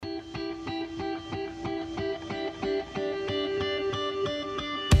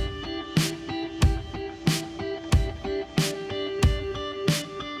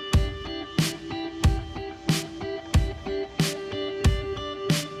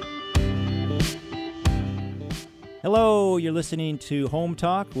Hello, you're listening to Home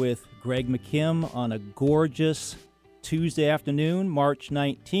Talk with Greg McKim on a gorgeous Tuesday afternoon, March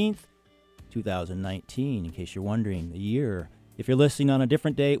 19th, 2019, in case you're wondering, the year. If you're listening on a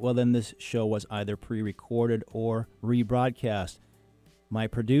different date, well, then this show was either pre-recorded or rebroadcast. My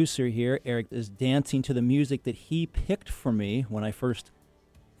producer here, Eric, is dancing to the music that he picked for me when I first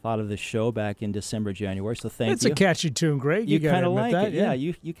thought of this show back in December, January, so thank you. It's a catchy tune, Greg. You kind of like that, it. Yeah,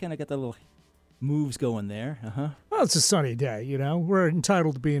 you kind of got the little moves going there. Well, it's a sunny day, you know. We're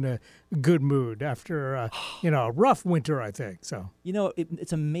entitled to be in a good mood after, a rough winter, I think. So,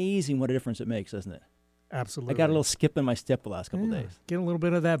 it's amazing what a difference it makes, isn't it? Absolutely. I got a little skip in my step the last couple of days. Get a little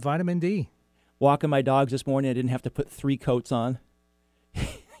bit of that vitamin D. Walking my dogs this morning, I didn't have to put 3 coats on.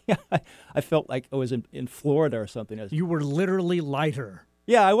 Yeah, I felt like I was in Florida or something. You were literally lighter.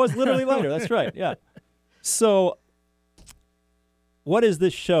 Yeah, I was literally lighter. That's right, yeah. So, what is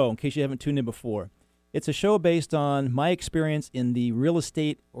this show, in case you haven't tuned in before? It's a show based on my experience in the real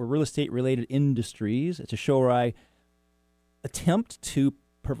estate or real estate-related industries. It's a show where I attempt to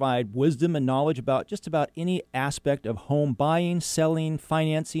provide wisdom and knowledge about just about any aspect of home buying, selling,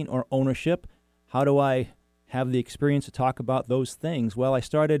 financing, or ownership. How do I have the experience to talk about those things? Well, I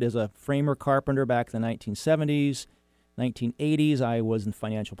started as a framer carpenter back in the 1970s. 1980s, I was in the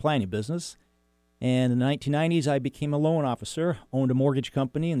financial planning business. And in the 1990s, I became a loan officer, owned a mortgage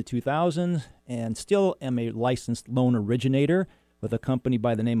company in the 2000s, and still am a licensed loan originator with a company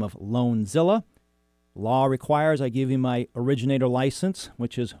by the name of Loanzilla. Law requires I give you my originator license,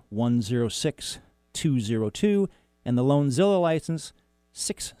 which is 106202, and the Loanzilla license,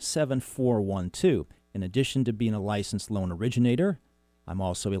 67412. In addition to being a licensed loan originator, I'm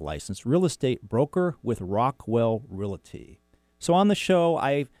also a licensed real estate broker with Rockwell Realty. So on the show,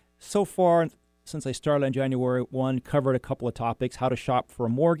 I've so far, since I started on January 1, covered a couple of topics: how to shop for a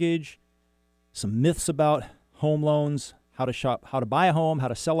mortgage, some myths about home loans, how to buy a home, how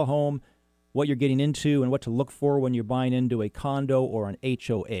to sell a home, what you're getting into, and what to look for when you're buying into a condo or an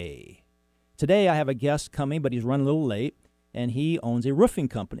HOA. Today, I have a guest coming, but he's running a little late, and he owns a roofing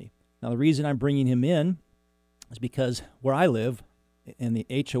company. Now, the reason I'm bringing him in is because where I live, in the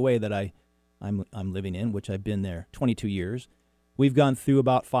HOA that I'm living in, which I've been there 22 years, we've gone through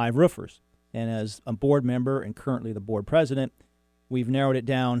about 5 roofers. And as a board member and currently the board president, we've narrowed it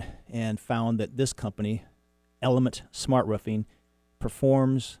down and found that this company, Element Smart Roofing,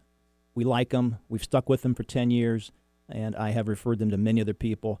 performs. We like them. We've stuck with them for 10 years, and I have referred them to many other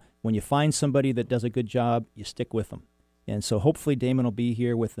people. When you find somebody that does a good job, you stick with them. And so hopefully Damon will be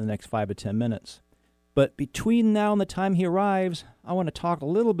here within the next 5 to 10 minutes. But between now and the time he arrives, I want to talk a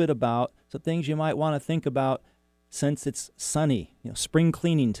little bit about some things you might want to think about since it's sunny, spring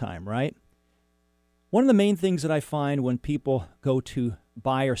cleaning time, right? One of the main things that I find when people go to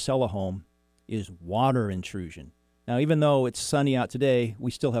buy or sell a home is water intrusion. Now, even though it's sunny out today,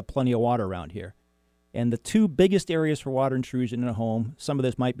 we still have plenty of water around here. And the 2 biggest areas for water intrusion in a home, some of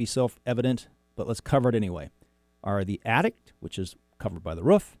this might be self-evident, but let's cover it anyway, are the attic, which is covered by the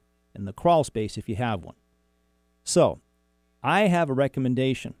roof, and the crawl space if you have one. So, I have a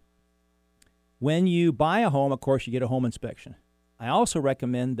recommendation. When you buy a home, of course, you get a home inspection. I also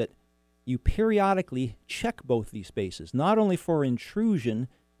recommend that you periodically check both these spaces, not only for intrusion,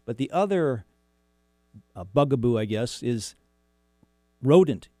 but the other bugaboo, I guess, is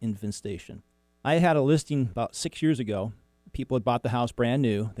rodent infestation. I had a listing about 6 years ago. People had bought the house brand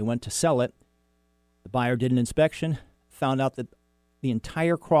new. They went to sell it. The buyer did an inspection, found out that the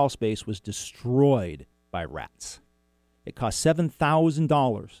entire crawl space was destroyed by rats. It cost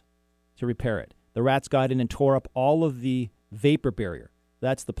 $7,000 to repair it. The rats got in and tore up all of the vapor barrier.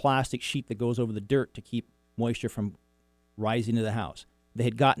 That's the plastic sheet that goes over the dirt to keep moisture from rising into the house. They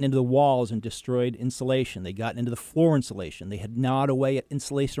had gotten into the walls and destroyed insulation. They got into the floor insulation. They had gnawed away at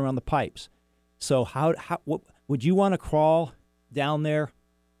insulation around the pipes. So what would you want to crawl down there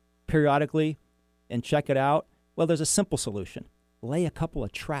periodically and check it out? Well, there's a simple solution. Lay a couple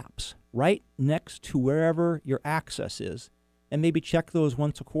of traps right next to wherever your access is, and maybe check those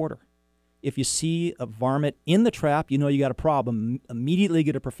once a quarter. If you see a varmint in the trap, you know you got a problem. Immediately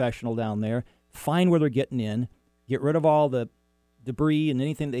get a professional down there, find where they're getting in, get rid of all the debris and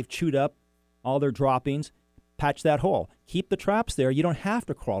anything they've chewed up, all their droppings, patch that hole. Keep the traps there. You don't have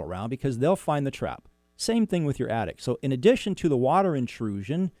to crawl around because they'll find the trap. Same thing with your attic. So in addition to the water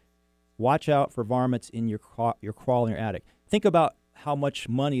intrusion, watch out for varmints in your crawl in your attic. Think about how much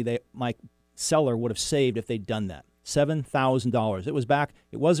money my seller would have saved if they'd done that. $7,000.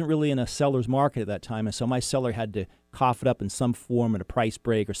 It wasn't really in a seller's market at that time, and so my seller had to cough it up in some form at a price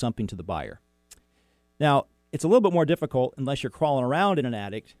break or something to the buyer. Now, it's a little bit more difficult unless you're crawling around in an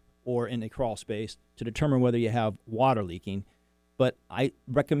attic, or in a crawl space to determine whether you have water leaking. But I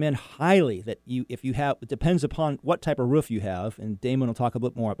recommend highly that if you have, it depends upon what type of roof you have, and Damon will talk a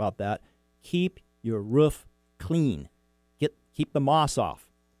bit more about that, keep your roof clean. Keep the moss off.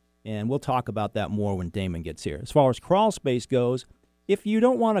 And we'll talk about that more when Damon gets here. As far as crawl space goes, if you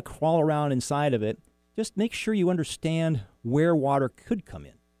don't want to crawl around inside of it, just make sure you understand where water could come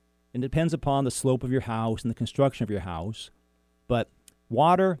in. It depends upon the slope of your house and the construction of your house. But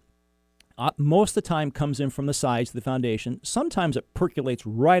water, most of the time, comes in from the sides of the foundation. Sometimes it percolates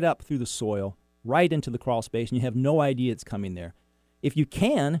right up through the soil, right into the crawl space, and you have no idea it's coming there. If you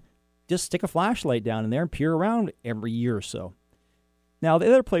can, just stick a flashlight down in there and peer around every year or so. Now, the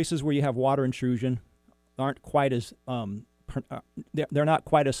other places where you have water intrusion aren't quite as they're not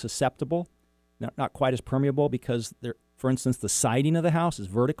quite as susceptible, not quite as permeable because for instance, the siding of the house is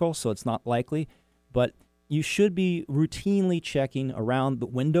vertical, so it's not likely. But you should be routinely checking around the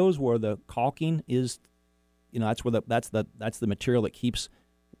windows where the caulking is. That's where that's the material that keeps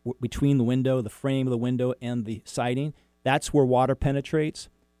between the window, the frame of the window, and the siding. That's where water penetrates.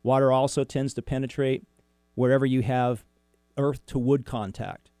 Water also tends to penetrate wherever you have earth to wood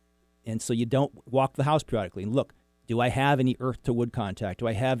contact. And so you don't walk the house periodically and look, do I have any earth to wood contact? Do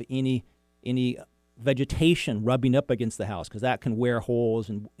I have any vegetation rubbing up against the house? Because that can wear holes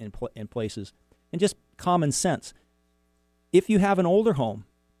in places. And just common sense. If you have an older home,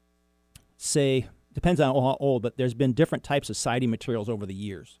 say, depends on how old, but there's been different types of siding materials over the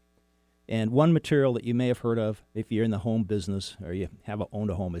years. And one material that you may have heard of if you're in the home business or you have owned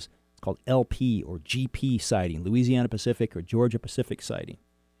a home is called LP or GP siding, Louisiana Pacific or Georgia Pacific siding.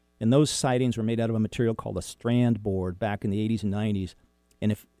 And those sidings were made out of a material called a strand board back in the 80s and 90s.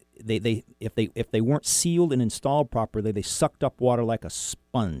 And if they weren't sealed and installed properly, they sucked up water like a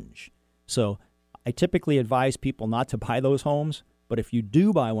sponge. So I typically advise people not to buy those homes. But if you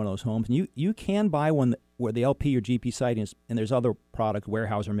do buy one of those homes, and you can buy one where the LP or GP siding is, and there's other product,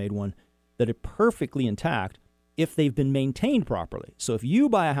 Weyerhaeuser made one, that are perfectly intact if they've been maintained properly. So if you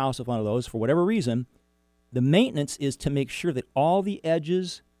buy a house with one of those for whatever reason, the maintenance is to make sure that all the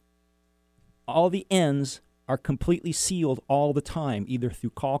edges, all the ends are completely sealed all the time, either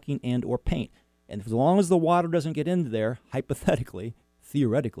through caulking and or paint. And as long as the water doesn't get into there, hypothetically,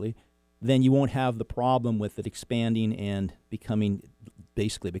 theoretically, then you won't have the problem with it expanding and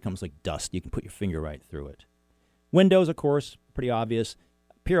basically becomes like dust. You can put your finger right through it. Windows, of course, pretty obvious.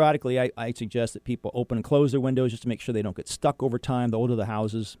 Periodically, I suggest that people open and close their windows just to make sure they don't get stuck over time. The older the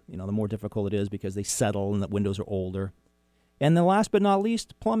houses, the more difficult it is because they settle and the windows are older. And then last but not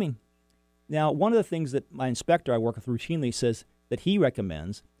least, plumbing. Now, one of the things that my inspector I work with routinely says that he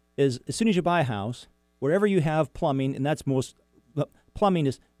recommends is as soon as you buy a house, wherever you have plumbing, and that's plumbing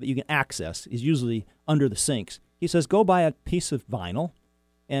is that you can access, is usually under the sinks. He says go buy a piece of vinyl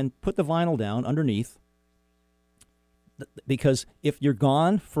and put the vinyl down underneath, because if you're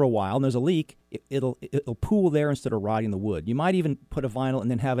gone for a while and there's a leak, it'll pool there instead of rotting the wood. You might even put a vinyl and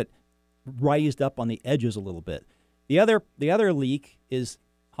then have it raised up on the edges a little bit. The other leak is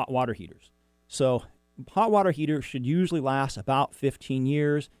hot water heaters. So hot water heater should usually last about 15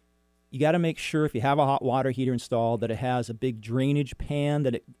 years. You got to make sure if you have a hot water heater installed that it has a big drainage pan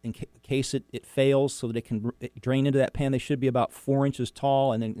that in case it fails so that it can drain into that pan. They should be about 4 inches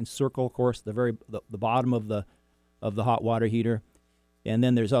tall and then encircle, of course, the bottom of the hot water heater. And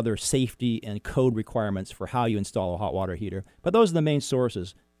then there's other safety and code requirements for how you install a hot water heater. But those are the main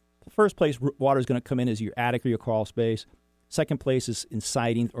sources. The first place water is going to come in is your attic or your crawl space. Second place is in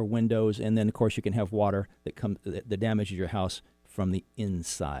siding or windows. And then, of course, you can have water that damages your house from the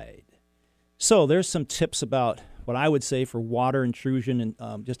inside. So there's some tips about what I would say for water intrusion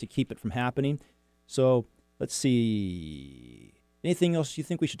and just to keep it from happening. So let's see. Anything else you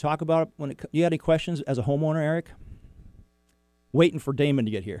think we should talk about? You had any questions as a homeowner, Eric? Waiting for Damon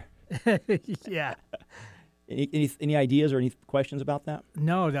to get here. Yeah. Any ideas or any questions about that?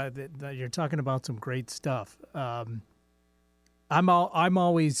 No, you're talking about some great stuff. I'm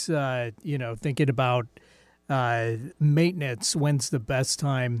always thinking about maintenance. When's the best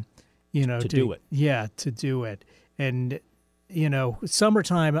time? To do it. Yeah, to do it. And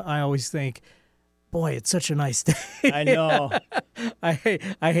summertime, I always think, boy, it's such a nice day. I know. I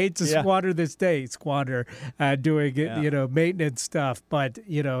hate to squander this day, doing maintenance stuff, but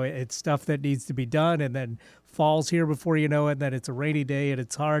it's stuff that needs to be done, and then fall's here before you know it, and then it's a rainy day and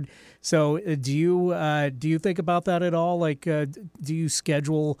it's hard. So do you think about that at all? Like, do you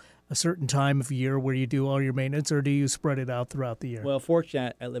schedule a certain time of year where you do all your maintenance, or do you spread it out throughout the year? Well,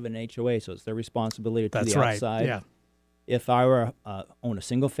 fortunately, I live in an HOA, so it's their responsibility to do the outside. Yeah. If I were own a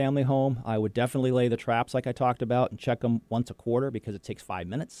single-family home, I would definitely lay the traps like I talked about and check them once a quarter because it takes 5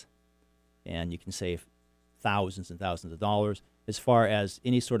 minutes, and you can save thousands and thousands of dollars. As far as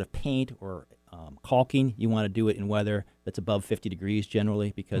any sort of paint or caulking, you want to do it in weather that's above 50 degrees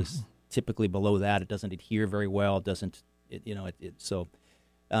generally because typically below that it doesn't adhere very well. It doesn't,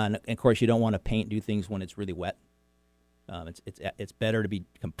 and of course you don't want to paint do things when it's really wet. It's better to be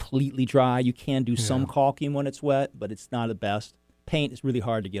completely dry. You can do some caulking when it's wet, but it's not the best. Paint is really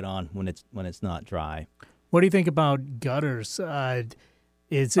hard to get on when it's not dry. What do you think about gutters? I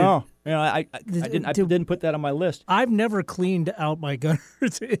didn't put that on my list. I've never cleaned out my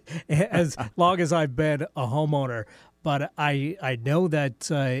gutters as long as I've been a homeowner, but I know that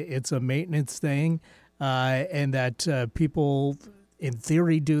it's a maintenance thing, and that people in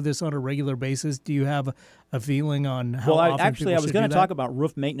theory do this on a regular basis. Do you have a feeling on how often people should do that? I was going to talk about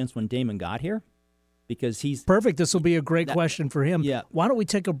roof maintenance when Damon got here because he's... Perfect. This will be a great question for him. Yeah. Why don't we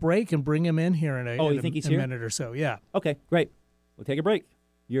take a break and bring him in here in a minute or so? Yeah. Okay, great. We'll take a break.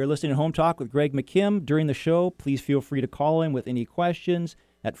 You're listening to Home Talk with Greg McKim. During the show, please feel free to call in with any questions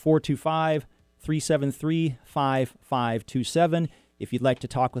at 425-373-5527. If you'd like to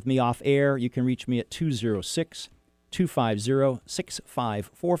talk with me off air, you can reach me at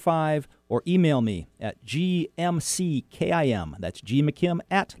 206-250-6545 or email me at gmckim, that's gmckim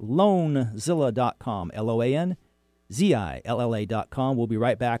at loanzilla.com, LOANZILLA.com. We'll be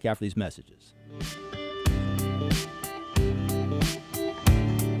right back after these messages.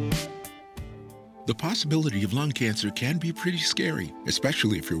 The possibility of lung cancer can be pretty scary,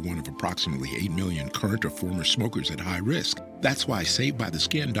 especially if you're one of approximately 8 million current or former smokers at high risk. That's why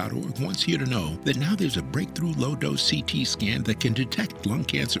SaveByTheScan.org wants you to know that now there's a breakthrough low-dose CT scan that can detect lung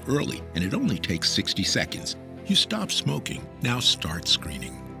cancer early, and it only takes 60 seconds. You stop smoking, now start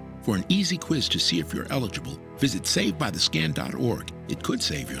screening. For an easy quiz to see if you're eligible, visit SaveByTheScan.org. It could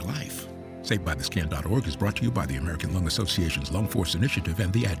save your life. SaveByTheScan.org is brought to you by the American Lung Association's Lung Force Initiative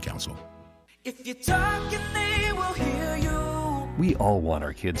and the Ad Council. If you're talking, they will hear you. We all want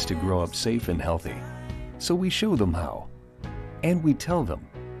our kids to grow up safe and healthy, so we show them how. And we tell them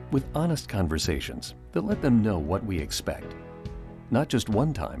with honest conversations that let them know what we expect. Not just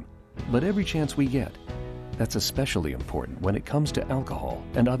one time, but every chance we get. That's especially important when it comes to alcohol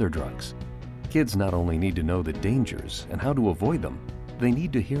and other drugs. Kids not only need to know the dangers and how to avoid them, they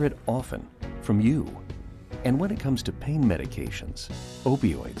need to hear it often from you. And when it comes to pain medications,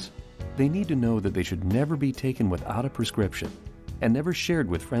 opioids, they need to know that they should never be taken without a prescription and never shared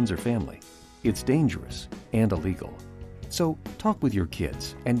with friends or family. It's dangerous and illegal. So talk with your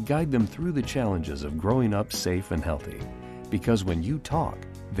kids and guide them through the challenges of growing up safe and healthy. Because when you talk,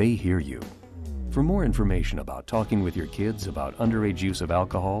 they hear you. For more information about talking with your kids about underage use of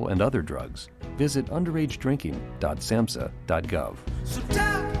alcohol and other drugs, visit underagedrinking.samhsa.gov. So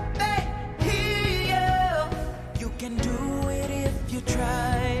talk, they hear you. You can do it if you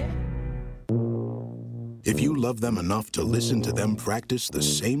try. If you love them enough to listen to them practice the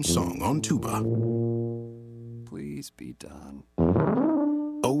same song on tuba, Please be done.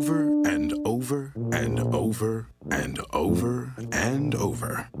 over and over and over and over and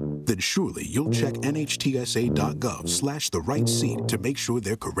over, then surely you'll check nhtsa.gov/the right seat to make sure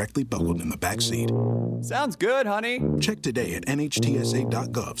they're correctly buckled in the back seat. Sounds good, honey. Check today at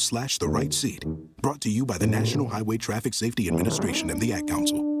nhtsa.gov/the right seat. Brought to you by the National Highway Traffic Safety Administration and the Ad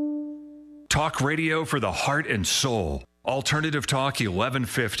Council. Talk radio for the heart and soul. Alternative Talk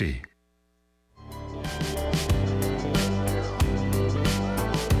 1150.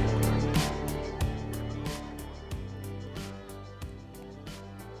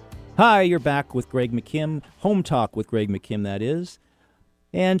 Hi, you're back with Greg McKim, Home Talk with Greg McKim, that is.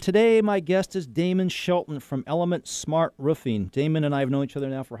 And today my guest is Damon Shelton from Element Smart Roofing. Damon and I have known each other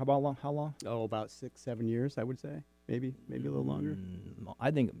now for how long? Oh, about 6-7 years, I would say. Maybe a little longer.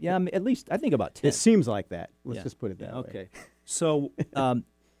 I think about 10. It seems like that. Let's just put it that way. Okay. So,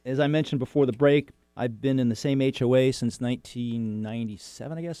 as I mentioned before the break, I've been in the same HOA since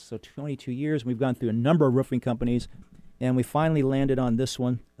 1997, I guess, so 22 years. We've gone through a number of roofing companies, and we finally landed on this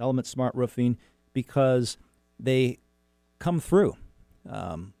one, Element Smart Roofing, because they come through.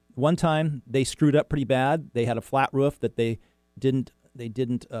 One time they screwed up pretty bad. They had a flat roof that they didn't lay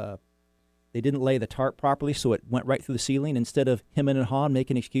the tarp properly, so it went right through the ceiling. Instead of hemming and hawing,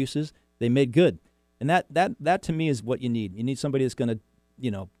 making excuses, they made good. And that to me is what you need. You need somebody that's going to,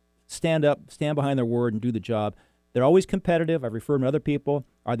 stand up, stand behind their word, and do the job. They're always competitive. I've referred to other people.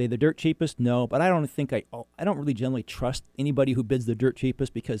 Are they the dirt cheapest? No, but I don't really generally trust anybody who bids the dirt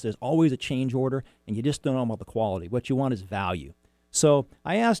cheapest because there's always a change order, and you just don't know about the quality. What you want is value. So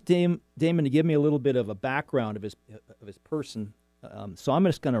I asked Damon to give me a little bit of a background of his person. So I'm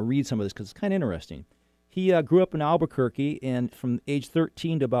just going to read some of this because it's kind of interesting. He grew up in Albuquerque, and from age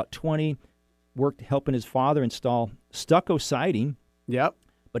 13 to about 20, worked helping his father install stucco siding. Yep.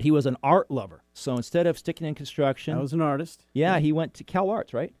 But he was an art lover. So instead of sticking in construction, I was an artist. Yeah, he went to Cal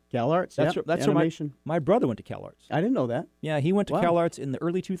Arts, right? Cal Arts. That's yep. That's animation. where my brother went to Cal Arts. I didn't know that. Yeah, he went to Wow. Cal Arts in the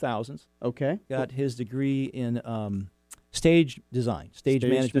early 2000s. Okay. Got his degree in stage design, stage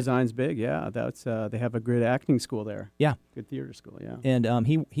management. Design's big. Yeah, that's they have a good acting school there. Yeah, good theater school. Yeah. And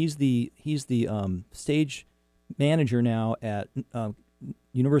he's the stage manager now at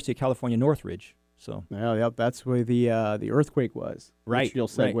University of California Northridge. So yep, that's where the earthquake was. Right. Which you'll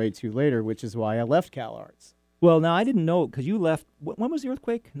segue to later, which is why I left Cal Arts. Well, now I didn't know because you left. When was the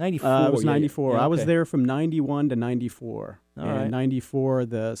earthquake? 94. It was 94. Yeah, I was okay. there from 91 to 94. All and right. 94,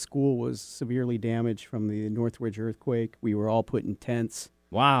 the school was severely damaged from the Northridge earthquake. We were all put in tents.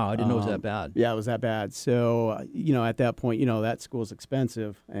 Wow, I didn't know it was that bad. Yeah, it was that bad. So, at that point, that school's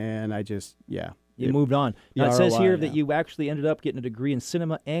expensive, and I just, You moved on. The Now, it says ROI, here that yeah. you actually ended up getting a degree in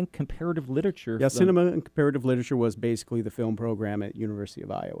cinema and comparative literature. Yeah, cinema and comparative literature was basically the film program at University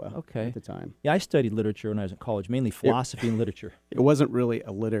of Iowa Okay. at the time. Yeah, I studied literature when I was in college, mainly philosophy and literature. It wasn't really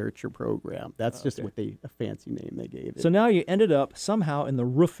a literature program. That's just okay. a fancy name they gave it. So now you ended up somehow in the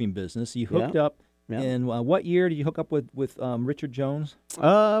roofing business. You hooked up. Yeah. In what year did you hook up with Richard Jones?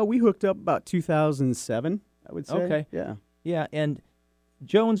 We hooked up about 2007, I would say. Okay. Yeah. Yeah, and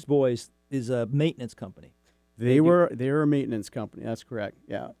Jones Boys is a maintenance company. They were a maintenance company. That's correct.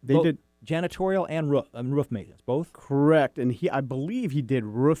 Yeah. They did janitorial and roof maintenance, both? Correct. And I believe he did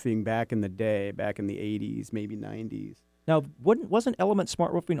roofing back in the day, back in the 80s, maybe 90s. Now, wasn't Element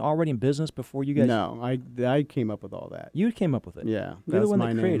Smart Roofing already in business before you guys? No, I came up with all that. You came up with it? Yeah. You're the one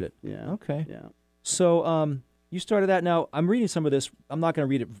that my created name. it? Yeah. Okay. Yeah. So you started that. Now, I'm reading some of this. I'm not going to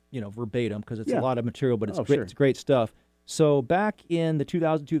read it verbatim because it's a lot of material, but it's great. Sure. It's great stuff. So back in the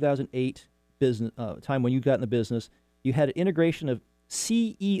 2000-2008 business time when you got in the business, you had an integration of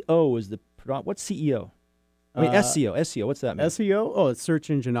CEO as the what's CEO? I mean SEO. SEO. What's that mean? SEO? Oh, it's search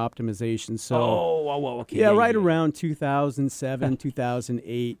engine optimization. So okay. Yeah, right around 2007,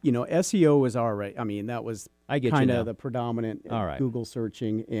 2008. SEO was all right. I mean, that was kind of the predominant Google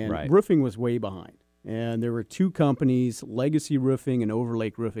searching, and roofing was way behind. And there were two companies, Legacy Roofing and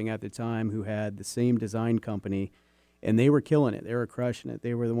Overlake Roofing at the time, who had the same design company, and they were killing it. They were crushing it.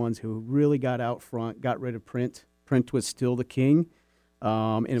 They were the ones who really got out front, got rid of print. Print was still the king.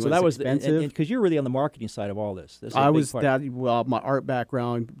 And it was expensive. Because you're really on the marketing side of all this. I was that. Well, my art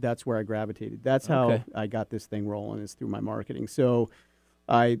background, that's where I gravitated. That's how I got this thing rolling, is through my marketing. So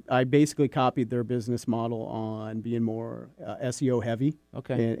I basically copied their business model on being more SEO heavy,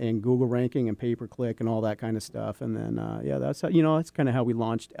 and Google ranking and pay-per-click and all that kind of stuff. And then that's how that's kind of how we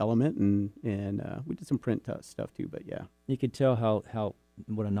launched Element, and we did some print stuff too. But yeah, you could tell how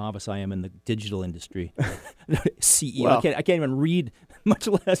what a novice I am in the digital industry. CEO. Well, I can't even read, much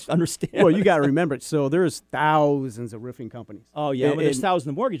less understand. Well, you got to remember it. So there's thousands of roofing companies. Oh, yeah. There's thousands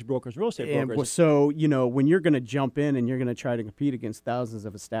of mortgage brokers, real estate brokers. And so, when you're going to jump in and you're going to try to compete against thousands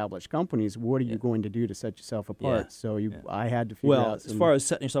of established companies, what are you going to do to set yourself apart? Yeah. So I had to figure out. As far as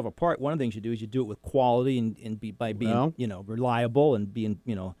setting yourself apart, one of the things you do is you do it with quality and by being reliable and being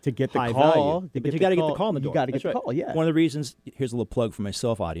to get the high call. value. But you got to get the call in the door. You got to get the call. Yeah. One of the reasons, here's a little plug for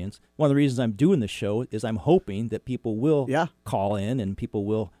myself, audience. One of the reasons I'm doing this show is I'm hoping that people will call in and people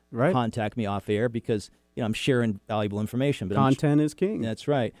will contact me off air because I'm sharing valuable information. But content is king. That's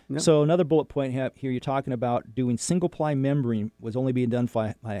right. Yep. So another bullet point here, you're talking about doing single-ply membrane was only being done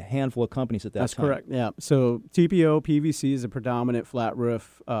by a handful of companies at that time. That's correct, yeah. So TPO, PVC is a predominant flat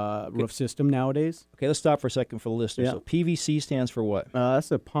roof roof system nowadays. Okay, let's stop for a second for the listeners. Yeah. So PVC stands for what?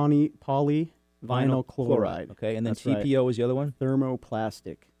 That's a polyvinyl chloride. Okay, and then That's TPO is the other one?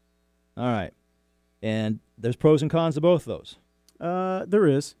 Thermoplastic. All right. And there's pros and cons to both of those. There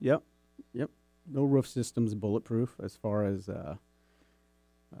is, yep. No roof system's bulletproof as far as all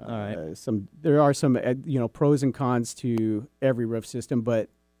right. There are some pros and cons to every roof system, but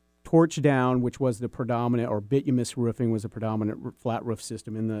torch down, which was the predominant, or bituminous roofing was the predominant flat roof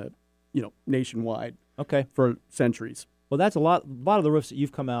system in the nationwide for centuries. Well, that's a lot of the roofs that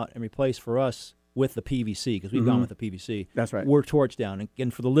you've come out and replaced for us with the PVC, because we've gone with the PVC. That's right. We're torch down.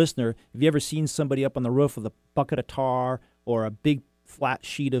 And for the listener, have you ever seen somebody up on the roof with a bucket of tar or a big flat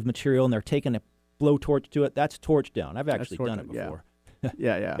sheet of material and they're taking a blowtorch to it? That's torch down. I've actually done it before.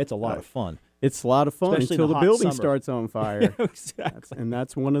 Yeah. It's a lot of fun. It's a lot of fun especially until the hot building summer. starts on fire. Exactly. And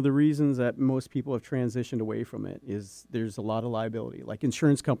that's one of the reasons that most people have transitioned away from it, is there's a lot of liability. Like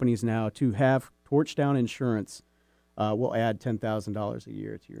insurance companies now, to have torch down insurance, we'll add $10,000 a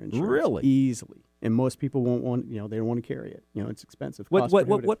year to your insurance. Really? Easily. And most people won't want, they don't want to carry it. It's expensive.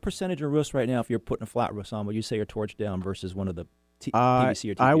 What percentage of roofs right now, if you're putting a flat roof on, would you say are torched down versus one of the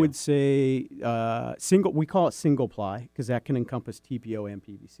PVC or TPO? I would say single. We call it single ply because that can encompass TPO and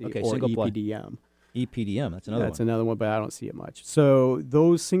PVC or single EPDM. Ply. EPDM, that's another one. That's another one, but I don't see it much. So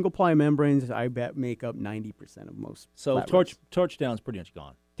those single ply membranes, I bet, make up 90% of most. So torch down is pretty much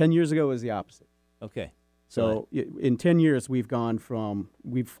gone. 10 years ago was the opposite. Okay. So in 10 years, we've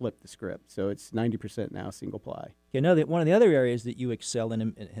flipped the script. So it's 90% now single ply. Okay, now one of the other areas that you excel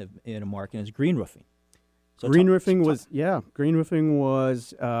in a market is green roofing. So green roofing was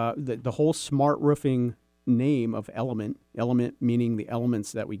the whole smart roofing name of element meaning the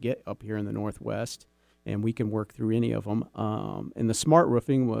elements that we get up here in the Northwest, and we can work through any of them. And the smart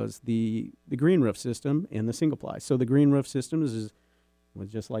roofing was the green roof system and the single ply. So the green roof system was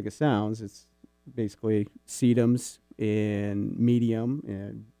just like it sounds. It's basically sedums in medium,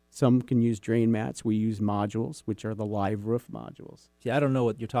 and some can use drain mats. We use modules, which are the live roof modules. See, I don't know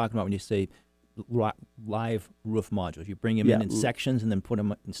what you're talking about when you say live roof modules. You bring them in sections and then install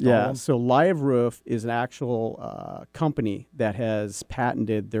them? Yeah, so Live Roof is an actual company that has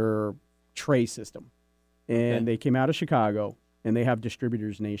patented their tray system. And they came out of Chicago, and they have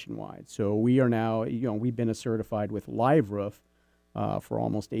distributors nationwide. So we are now, we've been certified with Live Roof for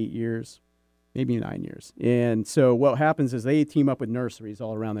almost 8 years, maybe 9 years. And so what happens is they team up with nurseries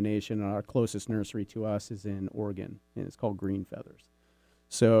all around the nation, and our closest nursery to us is in Oregon, and it's called Green Feathers.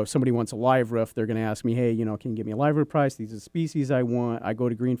 So if somebody wants a live roof, they're going to ask me, hey, can you give me a live roof price? These are the species I want. I go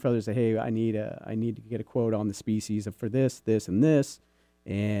to Green Feathers and say, hey, I need to get a quote on the species for this, and this,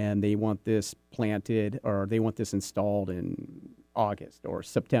 and they want this planted or they want this installed in August or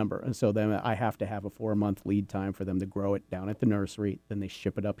September. And so then I have to have a 4-month lead time for them to grow it down at the nursery. Then they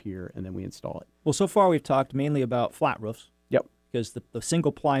ship it up here, and then we install it. Well, so far we've talked mainly about flat roofs. Yep. Because the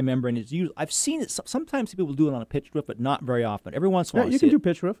single ply membrane is used. I've seen it. Sometimes people do it on a pitched roof, but not very often. Every once in a while, you can do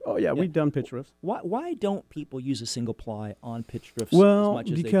pitch roof. Oh yeah, we've done pitch roofs. Why don't people use a single ply on pitched roofs as much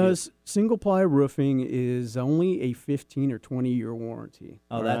as they do? Because single ply roofing is only a 15 or 20-year warranty.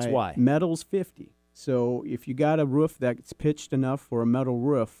 Oh, that's why. Metal's 50. So if you got a roof that's pitched enough for a metal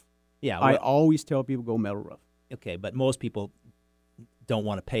roof, I always tell people go metal roof. Okay, but most people don't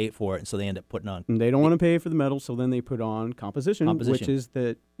want to pay for it, and so they end up putting on. And they don't want to pay for the metal, so then they put on composition. Which is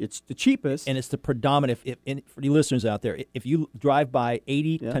it's the cheapest. And it's the predominant. For you listeners out there, if you drive by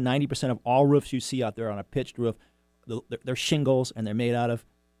 80 to 90% of all roofs you see out there on a pitched roof, they're shingles, and they're made out of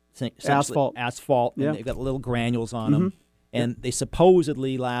asphalt. And they've got little granules on them. And they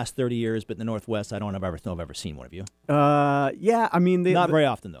supposedly last 30 years, but in the Northwest, I don't know if I've ever seen one of you. I mean, not very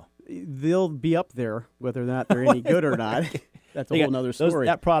often though. They'll be up there, whether or not they're any good or not. That's a whole other story.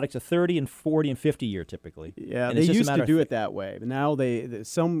 That product's a 30 and 40 and 50 year typically. Yeah, and they used to do it that way. But now I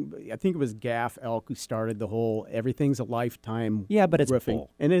think it was Gaff Elk who started the whole everything's a lifetime. Yeah, but it's roofing.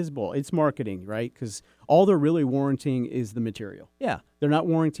 bull. And it is bull. It's marketing, right? Because all they're really warranting is the material. Yeah. They're not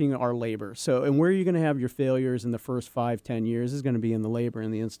warranting our labor. So, and where you're going to have your failures in the first 5-10 years is going to be in the labor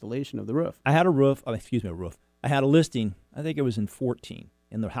and the installation of the roof. I had a roof. I had a listing. I think it was in 2014,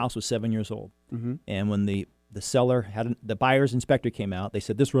 and the house was 7 years old. Mm-hmm. And when the seller the buyer's inspector came out, they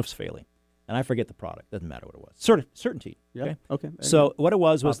said this roof's failing, and I forget the product. Doesn't matter what it was. Certainty. Yeah. Okay. So what it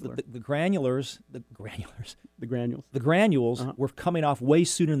was the granules were coming off way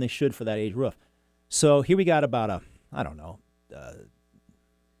sooner than they should for that age roof. So here we got about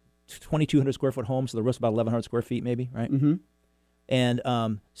 2,200 square foot home. So the roof's about 1,100 square feet, maybe, right? Mm-hmm.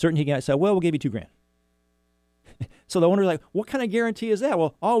 And Certainty guy said, well, we'll give you $2,000. So the owner's like, what kind of guarantee is that?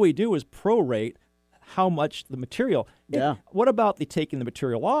 Well, all we do is prorate how much the material. Yeah. What about taking the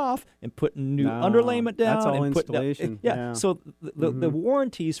material off and putting new underlayment down? That's all and installation. Yeah. So the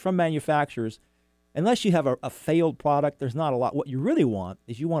warranties from manufacturers, unless you have a failed product, there's not a lot. What you really want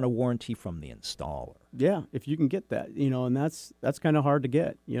is you want a warranty from the installer. Yeah, if you can get that, and that's kind of hard to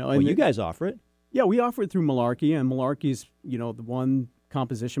get, Well, And you guys offer it. Yeah, we offer it through Malarkey, and Malarkey's, the one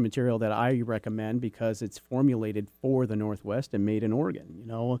composition material that I recommend because it's formulated for the Northwest and made in Oregon.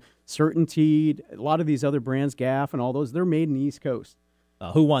 Certainty, a lot of these other brands, Gaff and all those, they're made in the East Coast.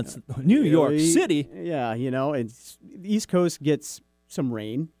 Who wants New York City? Yeah, it's the East Coast gets some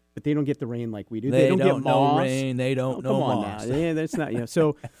rain, but they don't get the rain like we do. They don't get know moss. Rain. They don't know moss. Now. Yeah, that's not.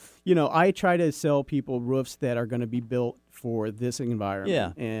 So, I try to sell people roofs that are going to be built for this environment.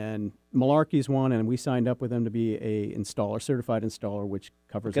 Yeah. And Malarkey's one, and we signed up with them to be a certified installer, which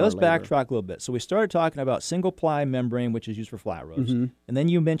covers. Okay, let's backtrack a little bit. So we started talking about single ply membrane, which is used for flat roofs, and then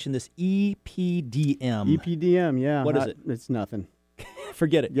you mentioned this EPDM. EPDM, yeah. What is it? It's nothing.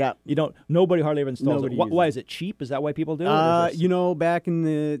 Forget it. Yeah. Nobody hardly ever installs it. Why is it cheap? Is that why people do it? Back in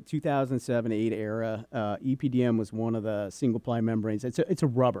the 2007-8 era, EPDM was one of the single-ply membranes. It's a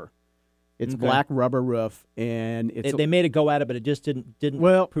rubber. It's black rubber roof, and they made it go at it, but it just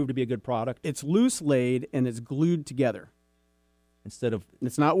didn't prove to be a good product. It's loose laid and it's glued together.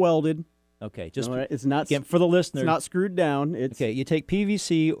 It's not welded. Okay, it's not again, for the listeners. It's not screwed down. You take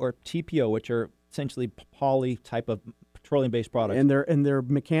PVC or TPO, which are essentially poly type of petroleum-based products, and they're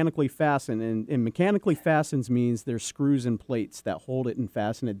mechanically fastened. And mechanically fastens means there's screws and plates that hold it and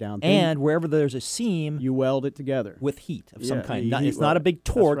fasten it down. And wherever there's a seam, you weld it together with heat of some kind. It's not a big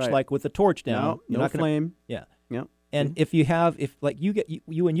torch like with the torch down. No flame. Yeah. Yeah. And if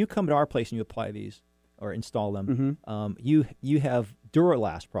when you come to our place and you apply these or install them, you have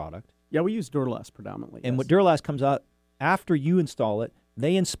Duralast product. Yeah, we use Duralast predominantly. And what Duralast comes out after you install it,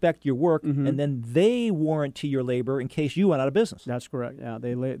 they inspect your work, and then they warranty your labor in case you went out of business. That's correct. Yeah,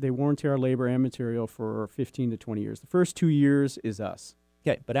 they warranty our labor and material for 15 to 20 years. The first 2 years is us.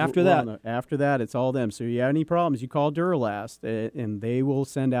 Okay, but after that, it's all them. So you have any problems, you call Duralast, and they will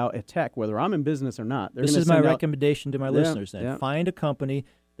send out a tech, whether I'm in business or not. This is my recommendation to my listeners then. Find a company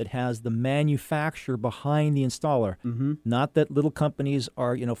that has the manufacturer behind the installer. Not that little companies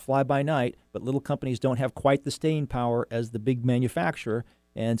are, fly by night, but little companies don't have quite the staying power as the big manufacturer,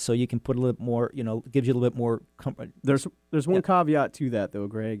 and so you can put a little more, gives you a little bit more comfort. There's one caveat to that, though,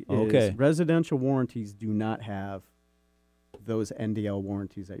 Greg. Is residential warranties do not have those NDL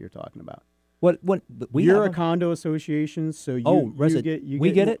warranties that you're talking about. You're a condo association, so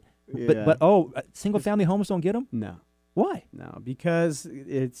we get it. But single family homes don't get them? No. Why? No, because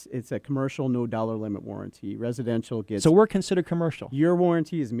it's a commercial, no dollar limit warranty. Residential gets. So we're considered commercial. Your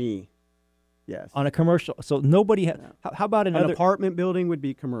warranty is me. Yes. On a commercial, so nobody has. How about an apartment building would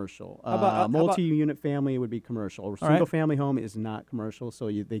be commercial. Multi-unit family would be commercial. A single-family home is not commercial, so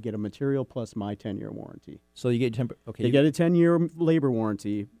they get a material plus my 10-year warranty. So you get They get a 10-year labor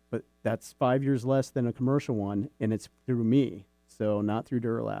warranty, but that's 5 years less than a commercial one, and it's through me. So not through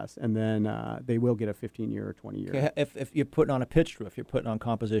Duralast, and then they will get a 15-year or 20-year. Okay, if you're putting on a pitched roof, you're putting on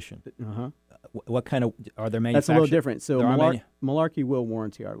composition. What kind of are there manufacturers? That's a little different. So Malarkey will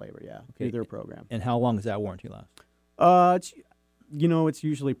warranty our labor, through their program. And how long does that warranty last? It's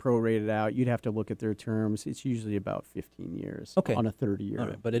usually prorated out. You'd have to look at their terms. It's usually about 15 years on a 30-year. All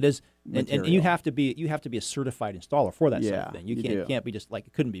right, but it is, and you have to be a certified installer for that sort of thing. You can't be just like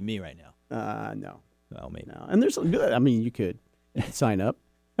it couldn't be me right now. No. Well, maybe. No. And you could. You can sign up.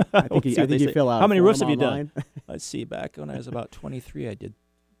 I think you fill out. How many roofs have you done? Let's see. Back when I was about 23, I did.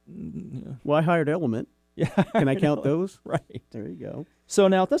 Well, I hired Element. Yeah. Can I count those? Right. There you go. So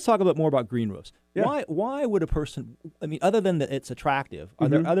now let's talk a bit more about green roofs. Yeah. Why would a person? I mean, other than that it's attractive, are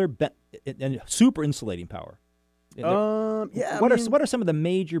there other and super insulating power? What are some of the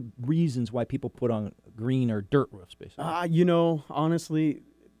major reasons why people put on green or dirt roofs, basically? Honestly.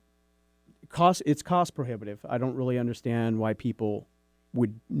 It's cost prohibitive. I don't really understand why people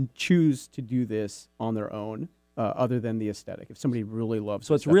would choose to do this on their own, other than the aesthetic. If somebody really loves,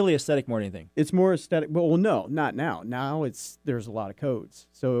 so it's really aesthetic more than anything. It's more aesthetic. Well, no, not now. Now there's a lot of codes.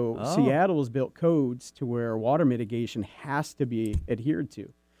 So Seattle has built codes to where water mitigation has to be adhered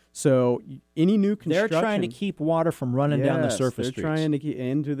to. So any new construction, they're trying to keep water from running down the surface streets. They're trying to keep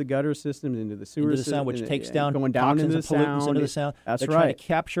into the gutter systems, into the sewer system, which takes down going down into the pollutants into the sound. That's they're right. Trying to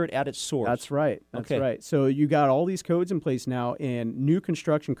capture it at its source. That's right. That's right. So you got all these codes in place now, and new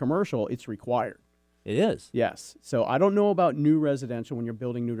construction commercial, it's required. It is. Yes. So I don't know about new residential when you're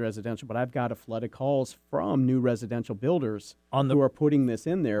building new residential, but I've got a flood of calls from new residential builders who are putting this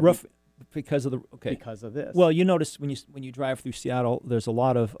in there. Because of because of this. Well, you notice when you drive through Seattle, there's a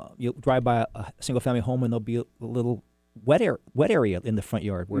lot of you'll drive by a single family home and there'll be a little wet area in the front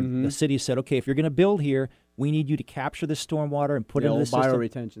yard where the city said, okay, if you're going to build here, we need you to capture this stormwater and put it in the system.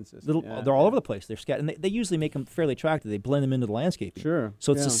 Bioretention system. They're all over the place. They're scattered, and they usually make them fairly attractive. They blend them into the landscaping. Sure.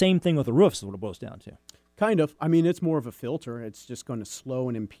 So it's the same thing with the roofs. Is what it boils down to. Kind of. I mean, it's more of a filter. It's just going to slow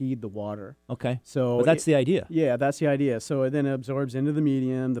and impede the water. Okay. But that's the idea. Yeah, that's the idea. So then it absorbs into the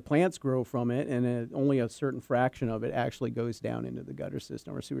medium. The plants grow from it, and only a certain fraction of it actually goes down into the gutter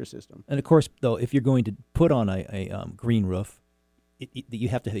system or sewer system. And of course, though, if you're going to put on a green roof, you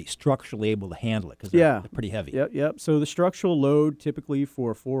have to be structurally able to handle it because they're pretty heavy. Yep. So the structural load typically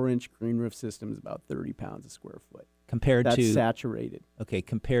for a 4-inch green roof system is about 30 pounds a square foot. That's saturated. Okay,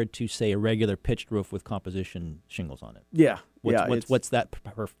 compared to, say, a regular pitched roof with composition shingles on it. Yeah. What's that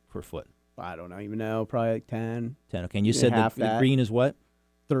per foot? I don't even know. Probably like 10. 10, okay. And you said the green is what?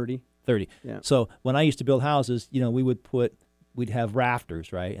 30. 30. Yeah. So when I used to build houses, we'd have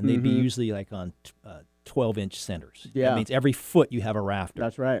rafters, right? And they'd be usually like on 12-inch centers. Yeah. That means every foot you have a rafter.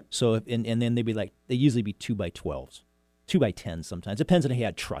 That's right. So and then they usually be 2x12s, 2x10s sometimes. Depends on if he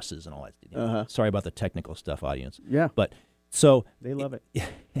had trusses and all that. Sorry about the technical stuff, audience. Yeah. But so they love it.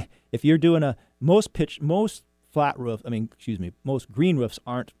 If you're doing most green roofs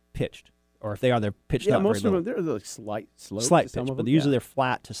aren't pitched, or if they are, they're pitched not most very of them, they're like slight slopes. Slight pitch, but usually they're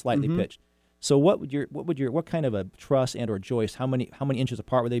flat to slightly pitched. So what kind of a truss and or joist? How many inches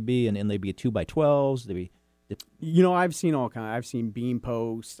apart would they be? And they'd be 2x12s. They'd be. I've seen all kinds. I've seen beam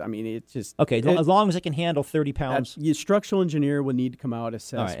posts. I mean, it's just okay. As long as it can handle 30 pounds. Your structural engineer will need to come out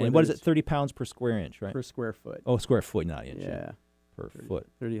assess. All right. And what is it? 30 pounds per square inch, right? Per square foot. Oh, square foot, not inch. Yeah. Per foot.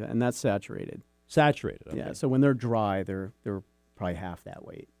 30, and that's saturated. Saturated. Okay. Yeah. So when they're dry, they're probably half that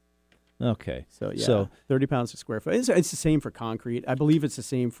weight. Okay. So 30 pounds a square foot. It's the same for concrete. I believe it's the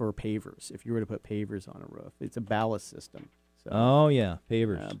same for pavers. If you were to put pavers on a roof, it's a ballast system. So,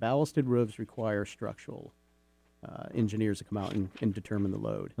 pavers. Ballasted roofs require structural engineers to come out and determine the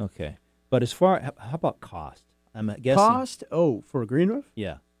load. Okay. But how about cost? I'm guessing. Cost? Oh, for a green roof?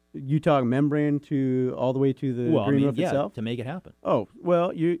 Yeah. You talk membrane to all the way to the green roof itself? To make it happen. Oh,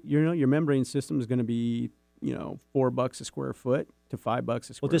 well, your membrane system is going to be, $4 a square foot to $5 a square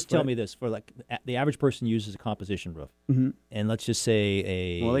foot. Well, just tell me this: for the average person uses a composition roof, and let's just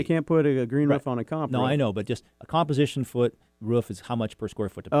say well, they can't put a green roof on a comp. No, roof. I know, but just a composition foot roof is how much per square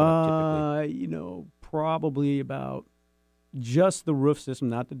foot to put up typically? Probably about just the roof system,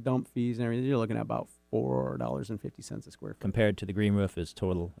 not the dump fees and everything. You're looking at about $4.50 a square foot. Compared to the green roof is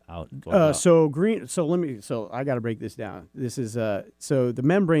total out. So I got to break this down. This is so the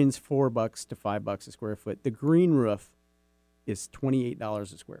membrane's $4 to $5 a square foot. The green roof is $28 a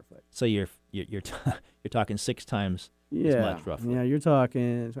square foot. So you're talking 6 times as much roughly. Yeah, you're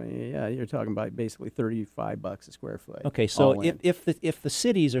talking about basically $35 a square foot. Okay, so if the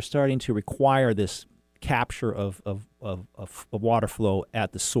cities are starting to require this capture of water flow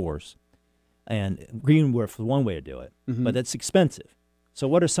at the source, and green roof is one way to do it, but that's expensive. So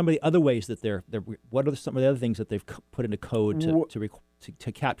what are some of the other ways that what are some of the other things that they've put into code to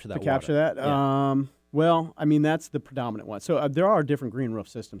capture that water? To capture that? Yeah. Well, I mean, that's the predominant one. So there are different green roof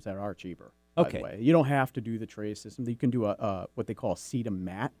systems that are cheaper, by the way. You don't have to do the tray system. You can do what they call a sedum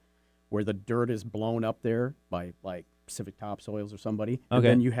mat, where the dirt is blown up there by like Pacific Topsoils or somebody. And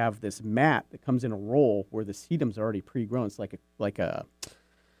then you have this mat that comes in a roll where the sedum's already pre-grown. It's like a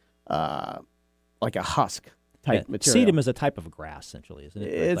husk type material. Sedum is a type of grass, essentially, isn't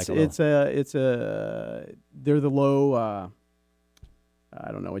it? They're the low. I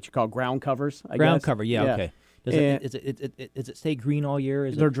don't know what you call ground covers. Ground cover, yeah. Okay. Does it stay green all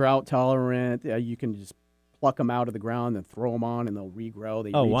year? They're drought tolerant. You can just pluck them out of the ground and throw them on, and they'll regrow.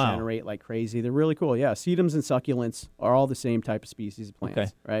 They regenerate like crazy. They're really cool. Yeah, sedums and succulents are all the same type of species of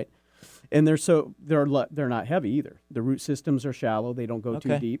plants, right? And they're not heavy either. The root systems are shallow. They don't go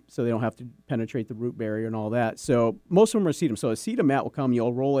too deep, so they don't have to penetrate the root barrier and all that. So most of them are sedum. So a sedum mat will come.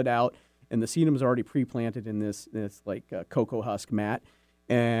 You'll roll it out, and the sedum's already pre-planted in this like cocoa husk mat.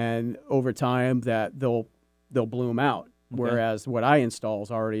 And over time, that they'll bloom out. Okay. Whereas what I install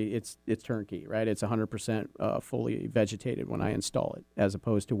is already it's turnkey, right? It's 100% fully vegetated when I install it, as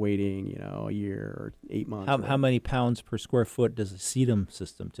opposed to waiting, a year or 8 months. How many pounds per square foot does a sedum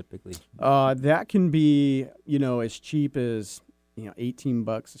system typically? That can be as cheap as $18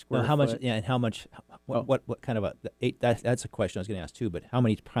 a square foot. How much? Yeah, and how much? What kind of that's a question I was going to ask too. But how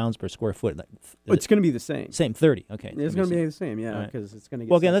many pounds per square foot? It's going to be the same. Same 30. Okay. It's going to be the same. Yeah, because it's going to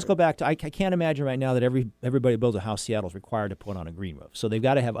get. Well, again, let's go back to. I can't imagine right now that everybody builds a house. Seattle's required to put on a green roof, so they've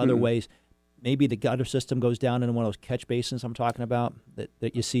got to have other ways. Maybe the gutter system goes down into one of those catch basins I'm talking about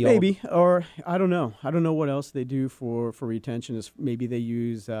that you see. Maybe, or I don't know. I don't know what else they do for retention. Is maybe they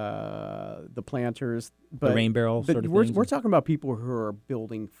use the planters, the rain barrel sort of things. We're talking about people who are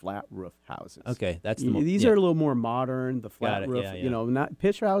building flat roof houses. Okay, that's these are a little more modern. The flat roof, not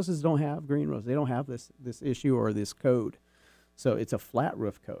pitch houses don't have green roofs. They don't have this issue or this code. So it's a flat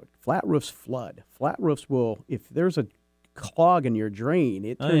roof code. Flat roofs flood. Flat roofs will, if there's a clog in your drain,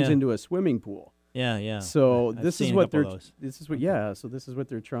 it turns into a swimming pool. Yeah. So this is what they're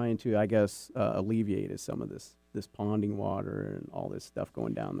trying to, I guess, alleviate, is some of this ponding water and all this stuff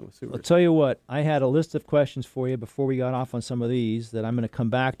going down the sewers. I'll tell you what, I had a list of questions for you before we got off on some of these that I'm going to come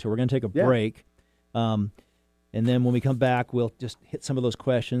back to. We're going to take a break. And then when we come back, we'll just hit some of those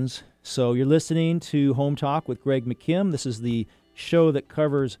questions. So you're listening to Home Talk with Greg McKim. This is the show that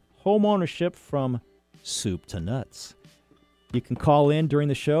covers home ownership from soup to nuts. You can call in during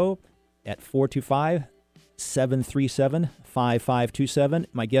the show at 425-737-5527.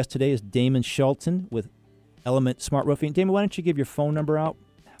 My guest today is Damon Shelton with Element Smart Roofing. Damon, why don't you give your phone number out?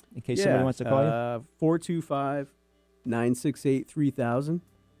 in case somebody wants to call you? 425-968-3000.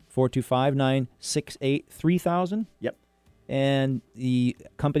 425-968-3000? Yep. And the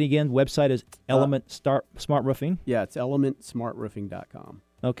company, again, website is Element Smart Roofing. Yeah, it's elementsmartroofing.com.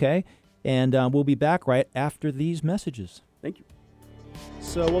 Okay. And we'll be back right after these messages. Thank you.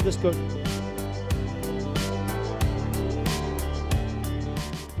 So we'll just go...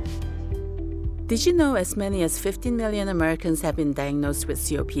 Did you know as many as 15 million Americans have been diagnosed with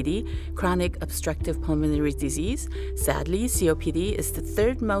COPD, chronic obstructive pulmonary disease? Sadly, COPD is the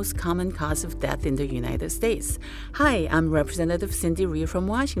third most common cause of death in the United States. Hi, I'm Representative Cindy Rhee from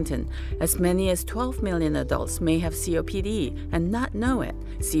Washington. As many as 12 million adults may have COPD and not know it.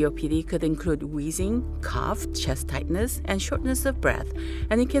 COPD could include wheezing, cough, chest tightness, and shortness of breath,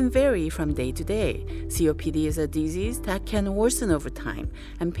 and it can vary from day to day. COPD is a disease that can worsen over time,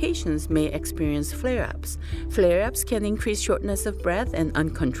 and patients may experience flare-ups. Flare-ups can increase shortness of breath and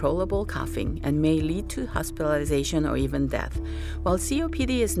uncontrollable coughing and may lead to hospitalization or even death. While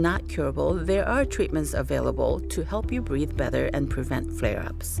COPD is not curable, there are treatments available to help you breathe better and prevent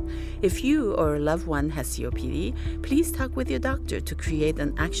flare-ups. If you or a loved one has COPD, please talk with your doctor to create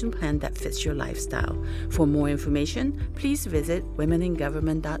an action plan that fits your lifestyle. For more information, please visit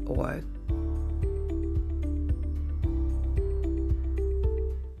womeningovernment.org.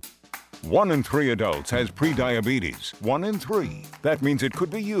 1 in 3 adults has prediabetes. 1 in 3. That means it could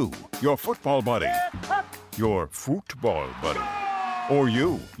be you, your football buddy, your football buddy, or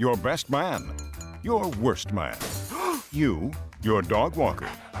you, your best man, your worst man, you, your dog walker,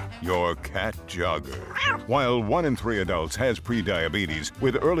 your cat jogger. While 1 in 3 adults has prediabetes,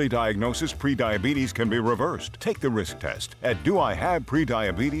 with early diagnosis, prediabetes can be reversed. Take the risk test at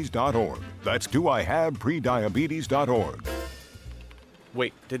doihaveprediabetes.org. That's doihaveprediabetes.org.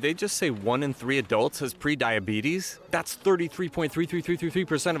 Wait, did they just say 1 in 3 adults has prediabetes? That's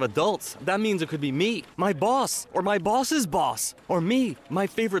 33.33333% of adults. That means it could be me, my boss, or my boss's boss, or me, my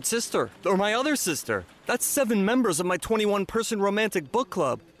favorite sister, or my other sister. That's 7 members of my 21-person romantic book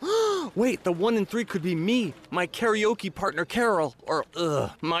club. Wait, the 1 in 3 could be me, my karaoke partner Carol, or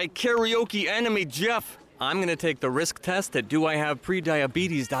my karaoke enemy Jeff. I'm gonna take the risk test at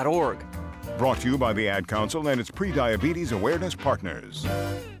doihaveprediabetes.org. Brought to you by the Ad Council and its Prediabetes Awareness Partners.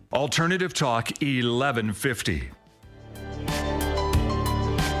 Alternative Talk 1150.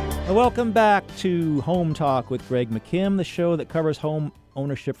 Welcome back to Home Talk with Greg McKim, the show that covers home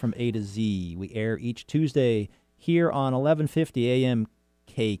ownership from A to Z. We air each Tuesday here on 1150 AM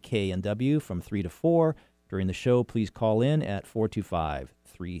KKNW from 3 to 4. During the show, please call in at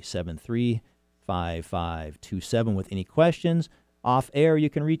 425-373-5527 with any questions. Off air, you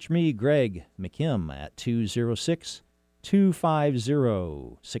can reach me, Greg McKim, at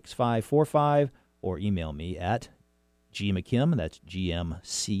 206-250-6545, or email me at gmckim, that's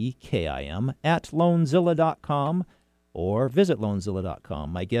GMCKIM, at loanzilla.com, or visit loanzilla.com.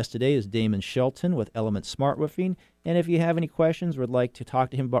 My guest today is Damon Shelton with Element Smart Roofing, and if you have any questions or would like to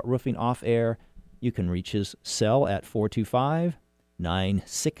talk to him about roofing off air, you can reach his cell at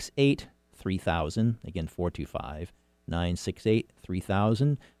 425-968-3000, again,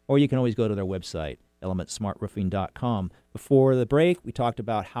 425-968-3000, or you can always go to their website, elementsmartroofing.com. Before the break, we talked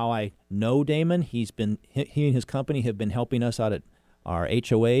about how I know Damon. He and his company have been helping us out at our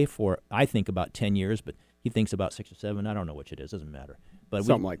HOA for, I think, about 10 years, but he thinks about 6 or 7. I don't know which it is. Doesn't matter. But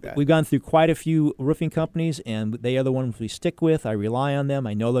something like that. We've gone through quite a few roofing companies, and they are the ones we stick with. I rely on them.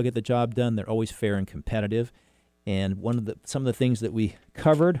 I know they'll get the job done. They're always fair and competitive. And some of the things that we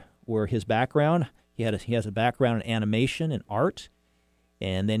covered were his background. He has a background in animation and art,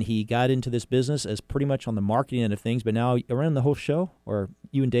 and then he got into this business as pretty much on the marketing end of things. But now you're running the whole show, or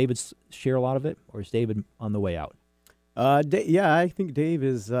you and David share a lot of it, or is David on the way out? Yeah, I think Dave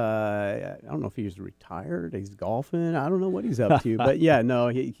is. I don't know if he's retired. He's golfing. I don't know what he's up to, but yeah, no,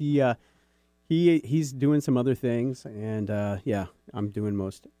 he's doing some other things, and yeah, I'm doing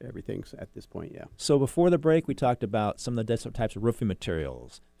most everything at this point. Yeah. So before the break, we talked about some of the different types of roofing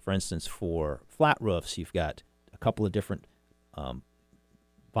materials. For instance, for flat roofs, you've got a couple of different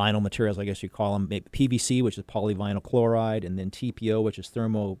vinyl materials, I guess you call them. Maybe PVC, which is polyvinyl chloride, and then TPO, which is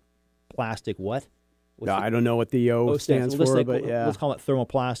thermoplastic what? I don't know what the O stands for, but yeah. Let's call it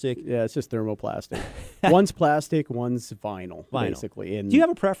thermoplastic. Yeah, it's just thermoplastic. One's plastic, one's vinyl. Basically. And do you have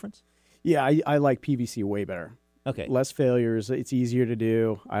a preference? Yeah, I like PVC way better. Okay. Less failures. It's easier to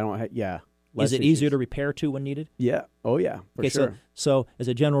do. Is it easier to repair to when needed? Yeah. Oh, yeah, for sure. So as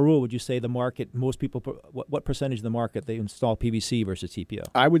a general rule, would you say the market, most people, what percentage of the market they install PVC versus TPO?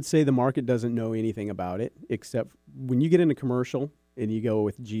 I would say the market doesn't know anything about it, except when you get into commercial and you go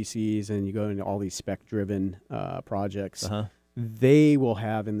with GCs and you go into all these spec-driven projects, they will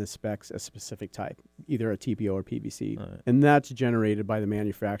have in the specs a specific type, either a TPO or PVC. Right. And that's generated by the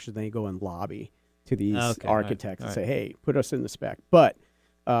manufacturer. They go and lobby to these architects and say, hey, put us in the spec. But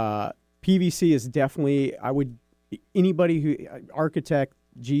PVC is definitely, anybody who, architect,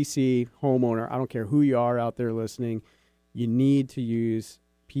 GC, homeowner, I don't care who you are out there listening, you need to use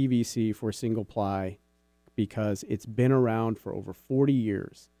PVC for single ply because it's been around for over 40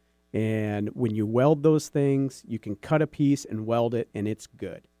 years. And when you weld those things, you can cut a piece and weld it, and it's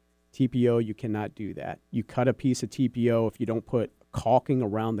good. TPO, you cannot do that. You cut a piece of TPO, if you don't put caulking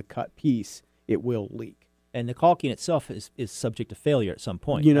around the cut piece, it will leak. And the caulking itself is subject to failure at some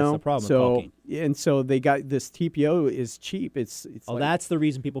point. That's the problem with caulking. And so they got this TPO is cheap. It's that's the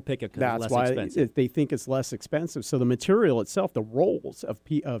reason people pick it, because it's less expensive. They think it's less expensive. So the material itself, the rolls of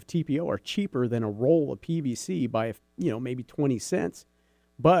TPO are cheaper than a roll of PVC by maybe 20 cents.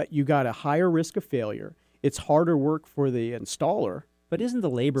 But you got a higher risk of failure. It's harder work for the installer. But isn't the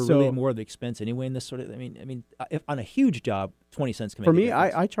labor really more of the expense anyway in this sort of? I mean, if on a huge job, 20 cents can make a difference.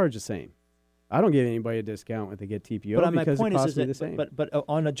 For me, I charge the same. I don't give anybody a discount when they get TPO because it costs me the same. But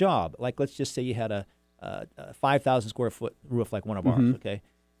on a job, like let's just say you had a 5,000 square foot roof like one of ours, okay?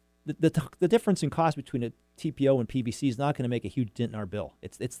 The difference in cost between a TPO and PVC is not going to make a huge dent in our bill.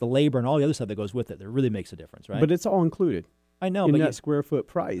 It's the labor and all the other stuff that goes with it that really makes a difference, right? But it's all included. I know, in but that square foot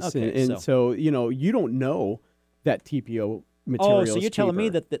price. Okay, and so you don't know that TPO material is so you're telling me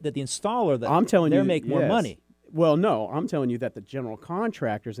that the installer, they make more money. Well, no, I'm telling you that the general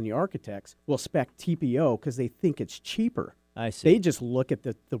contractors and the architects will spec TPO because they think it's cheaper. I see. They just look at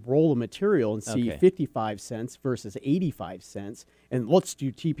the roll of material and see 55 cents versus 85 cents, and let's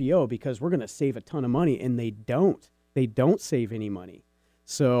do TPO because we're going to save a ton of money, and they don't. They don't save any money.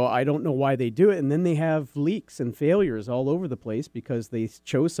 So I don't know why they do it, and then they have leaks and failures all over the place because they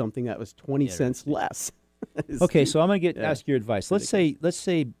chose something that was 20 cents less. Okay, so I'm going to ask your advice. Let's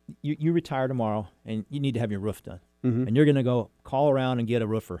say you retire tomorrow and you need to have your roof done, and you're going to go call around and get a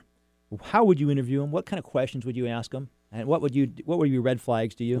roofer. How would you interview him? What kind of questions would you ask him? And what would your red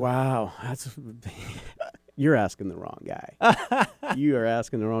flags to you? Wow, you're asking the wrong guy. You are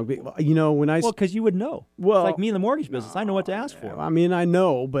asking the wrong. Because you would know. Well, it's like me in the mortgage business. I know what to ask for. I mean, I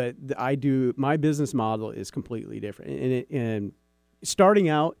know, but I do. My business model is completely different. And starting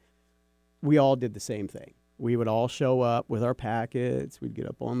out, we all did the same thing. We would all show up with our packets. We'd get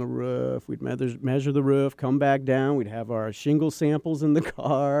up on the roof. We'd measure the roof, come back down. We'd have our shingle samples in the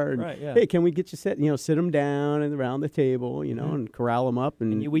car. And, hey, can we get you sit them down and around the table, and corral them up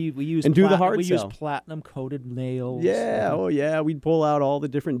and we use do the hard sell. We use platinum coated nails. Yeah, We'd pull out all the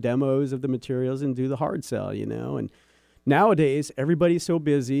different demos of the materials and do the hard sell, And nowadays, everybody's so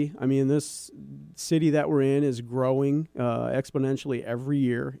busy. I mean, this city that we're in is growing exponentially every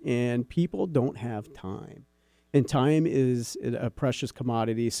year, and people don't have time. And time is a precious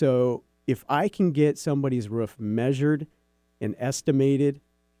commodity. So if I can get somebody's roof measured and estimated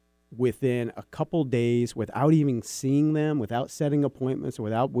within a couple days without even seeing them, without setting appointments,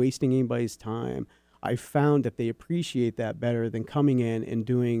 without wasting anybody's time, I found that they appreciate that better than coming in and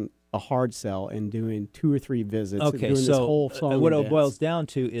doing a hard sell and doing 2 or 3 visits. Okay, and doing so this whole song what and it boils down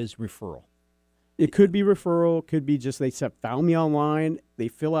to is referral. It could be referral, could be just they found me online, they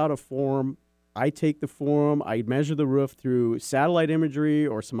fill out a form, I take the form, I measure the roof through satellite imagery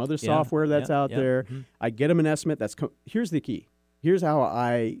or some other software that's out there. Mm-hmm. I get them an estimate. Here's the key. Here's how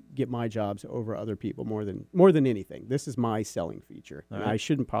I get my jobs over other people more than anything. This is my selling feature. And I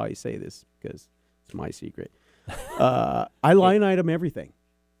shouldn't probably say this because it's my secret. I line item everything.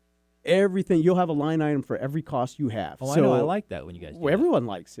 Everything. You'll have a line item for every cost you have. Oh, I know. I like that when you guys do everyone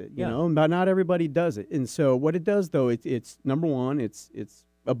likes it, you know, but not everybody does it. And so what it does, though, it's number one, it's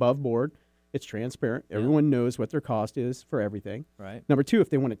above board. It's transparent. Everyone knows what their cost is for everything. Right. Number two, if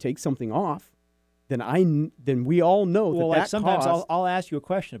they want to take something off, then we all know that sometimes cost. I'll ask you a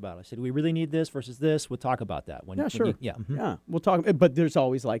question about it. I said, do we really need this versus this? We'll talk about that. Sure. Yeah, we'll talk. But there's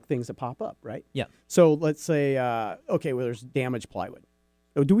always like things that pop up, right? Yeah. So let's say, there's damaged plywood.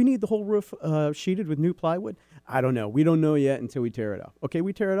 Do we need the whole roof sheeted with new plywood? I don't know. We don't know yet until we tear it off. Okay,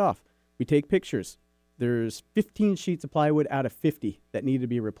 we tear it off. We take pictures. There's 15 sheets of plywood out of 50 that need to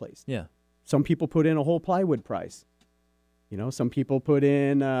be replaced. Yeah. Some people put in a whole plywood price. Some people put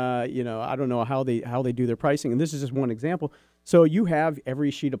in, I don't know how they do their pricing. And this is just one example. So you have every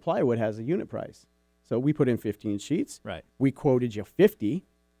sheet of plywood has a unit price. So we put in 15 sheets. Right. We quoted you 50.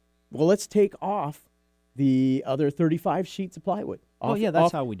 Well, let's take off the other 35 sheets of plywood.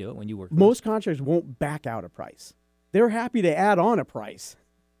 That's how we do it when you work. Most contractors won't back out a price. They're happy to add on a price.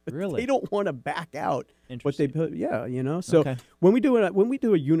 Really? They don't want to back out what they put. Yeah, So when we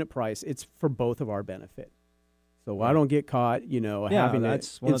do a unit price, it's for both of our benefit. So I don't get caught, having to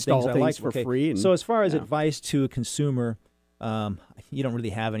install things for free. So as far as advice to a consumer, you don't really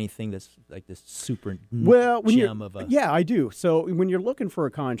have anything that's like this super gem of a... Yeah, I do. So when you're looking for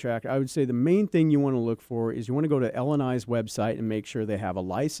a contract, I would say the main thing you want to look for is you want to go to L&I's website and make sure they have a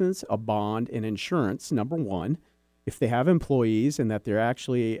license, a bond, and insurance, number one. If they have employees and that they're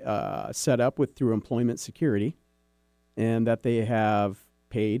actually set up through employment security and that they have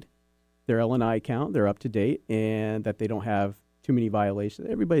paid their L&I account, they're up to date, and that they don't have too many violations.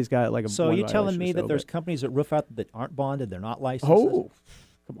 Everybody's got like a So you're telling me that there's companies that roof out that aren't bonded, they're not licensed? Oh,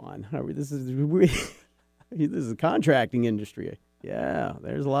 come on. This is the contracting industry. Yeah,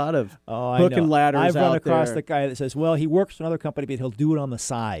 there's a lot of hook and ladders out there. I've run across the guy that says, well, he works for another company, but he'll do it on the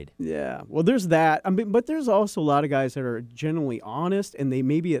side. Yeah, well, there's that. I mean, but there's also a lot of guys that are generally honest, and they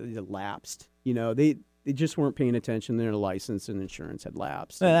maybe lapsed. They just weren't paying attention. Their license and insurance had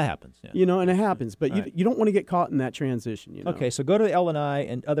lapsed. That happens. Yeah. And it happens. But you don't want to get caught in that transition. Okay, so go to the L&I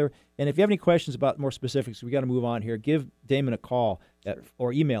and if you have any questions about more specifics, we got to move on here. Give Damon a call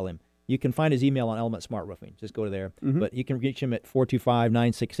or email him. You can find his email on Element Smart Roofing. Just go to there. Mm-hmm. But you can reach him at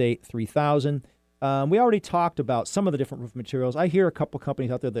 425-968-3000. We already talked about some of the different roof materials. I hear a couple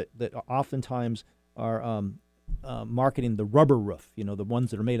companies out there that oftentimes are marketing the rubber roof, the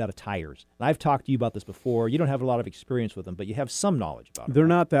ones that are made out of tires. And I've talked to you about this before. You don't have a lot of experience with them, but you have some knowledge about them. They're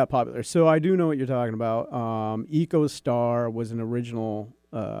not that popular. So I do know what you're talking about. EcoStar was an original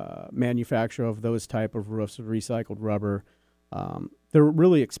manufacturer of those type of roofs with recycled rubber. They're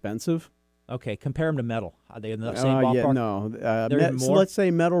really expensive. Okay, compare them to metal. Are they in the same ballpark? Yeah, no. So let's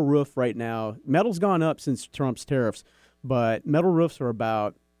say metal roof right now. Metal's gone up since Trump's tariffs, but metal roofs are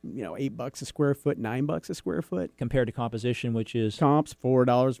about $8 a square foot, $9 a square foot. Compared to composition, which is? Comps,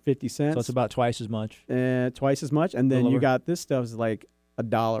 $4.50. So it's about twice as much. Twice as much. And then you got this stuff is like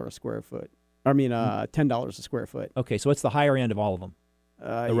 $1 a square foot. $10 a square foot. Okay, so it's the higher end of all of them,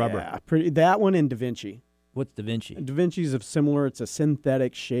 the rubber. Yeah, that one and Da Vinci. What's Da Vinci? Da Vinci's similar. It's a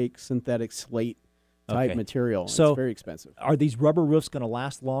synthetic slate type material. So it's very expensive. Are these rubber roofs going to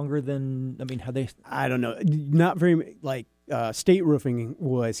last longer than, have they? I don't know. Not very, State Roofing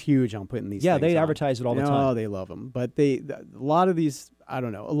was huge on putting these things they advertise it all the time. Oh, they love them. But a lot of these, I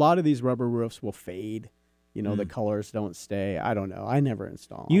don't know, a lot of these rubber roofs will fade. The colors don't stay. I don't know. I never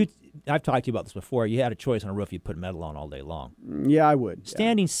install them. I've talked to you about this before. You had a choice on a roof, you'd put metal on all day long. Yeah, I would.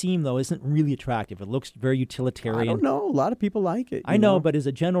 Standing seam, though, isn't really attractive. It looks very utilitarian. I don't know. A lot of people like it. I know, but as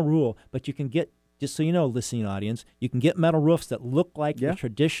a general rule, but you can get, just so you know, listening audience, you can get metal roofs that look like the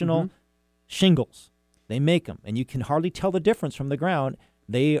traditional shingles. They make them, and you can hardly tell the difference from the ground.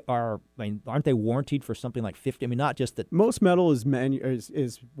 They are, aren't they warranted for something like 50? Not just that. Most metal is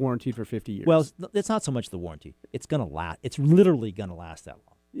warranted for 50 years. Well, it's not so much the warranty. It's going to last. It's literally going to last that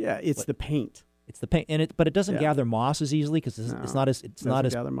long. Yeah, the paint. It's the paint, but it doesn't gather moss as easily because it's not as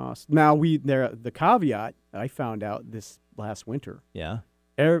gather moss. Now the caveat I found out this last winter. Yeah.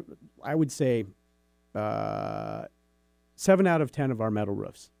 I would say 7 out of 10 of our metal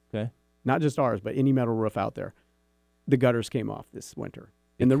roofs. Okay. Not just ours, but any metal roof out there. The gutters came off this winter.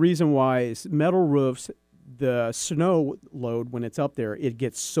 And the reason why is metal roofs, the snow load, when it's up there, it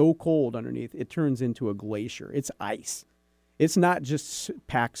gets so cold underneath, it turns into a glacier. It's ice. It's not just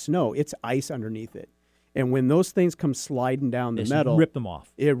packed snow. It's ice underneath it. And when those things come sliding down the metal, rip them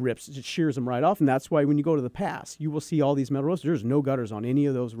off. It shears them right off. And that's why when you go to the pass, you will see all these metal roofs. There's no gutters on any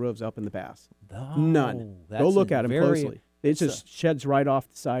of those roofs up in the pass. Oh, none. Go look at them closely. It just sheds right off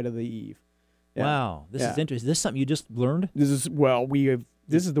the side of the eave. Yeah. Wow, this is interesting. Is this something you just learned? This is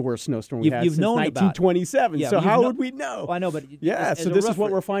the worst snowstorm we've had since 1927. Yeah, so how would we know? Well, I know, but so this is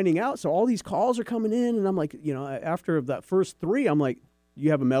what we're finding out. So all these calls are coming in, and I'm like, after that first 3, I'm like,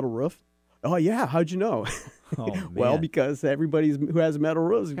 you have a metal roof? Oh yeah, how'd you know? Oh, man. Well, because everybody who has metal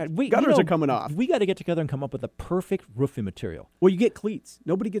roofs, gutters are coming off. We got to get together and come up with a perfect roofing material. Well, you get cleats.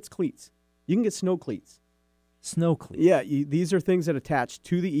 Nobody gets cleats. You can get snow cleats. Snow cleats. Yeah, these are things that attach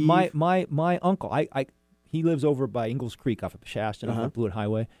to the eave. My uncle, he lives over by Ingalls Creek off of Shasta on the Blewett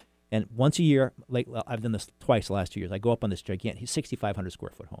Highway, and once a year, I've done this twice the last 2 years. I go up on this gigantic 6,500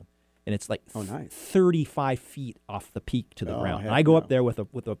 square foot home, and it's like 35 feet off the peak to the ground. And I go up there with a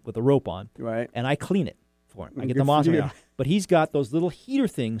rope on, and I clean it for him. I get the moss out. But he's got those little heater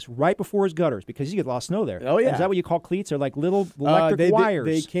things right before his gutters because he's got a lot of snow there. Oh, yeah. And is that what you call cleats? They're like little electric wires.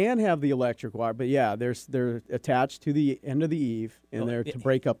 They can have the electric wire, but yeah, they're attached to the end of the eave, and they're to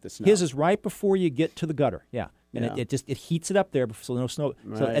break up the snow. His is right before you get to the gutter, And it heats it up there so no snow.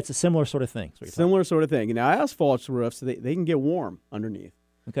 Right. So it's a similar sort of thing. Similar sort of thing. Now, asphalt roofs, they can get warm underneath.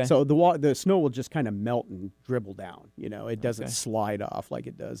 Okay. So the snow will just kind of melt and dribble down. It doesn't slide off like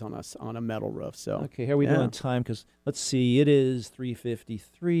it does on a metal roof. So okay, here we doing time because let's see, it is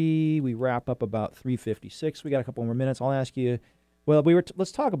 3:53. We wrap up about 3:56. We got a couple more minutes. I'll ask you. Well,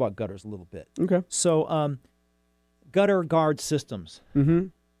 let's talk about gutters a little bit. Okay. So, gutter guard systems. Mm-hmm.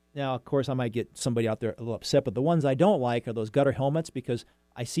 Now, of course, I might get somebody out there a little upset, but the ones I don't like are those gutter helmets because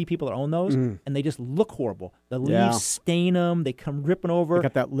I see people that own those, and they just look horrible. The leaves stain them. They come ripping over. They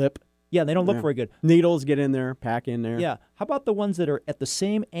got that lip. Yeah, they don't look very good. Needles get in there, pack in there. Yeah. How about the ones that are at the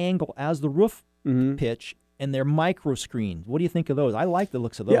same angle as the roof pitch, and they're micro screened? What do you think of those? I like the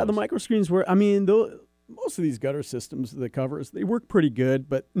looks of those. Yeah, the micro screens most of these gutter systems, the covers, they work pretty good,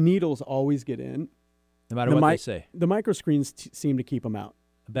 but needles always get in. No matter what they say. The micro screens seem to keep them out.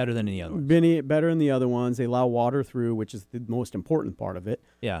 Better than the other ones. Better than the other ones. They allow water through, which is the most important part of it.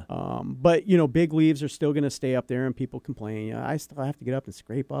 Yeah. But, big leaves are still going to stay up there, and people complain, I still have to get up and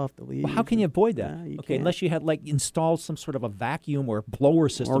scrape off the leaves. Well, how can you avoid that? Can't. Unless you had, installed some sort of a vacuum or blower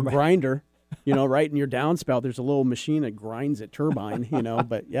system. Or grinder. Right in your downspout, there's a little machine that grinds a turbine,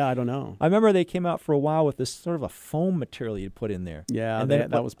 But, yeah, I don't know. I remember they came out for a while with this sort of a foam material you'd put in there. Yeah, and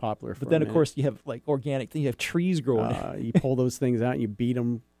that was popular for But then, of course, you have, organic things. You have trees growing. You pull those things out and you beat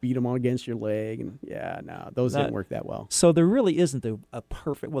them on against your leg. And, those didn't work that well. So there really isn't a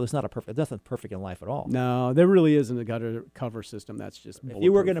perfect – well, there's nothing perfect in life at all. No, there really isn't a gutter cover system that's just bulletproof. If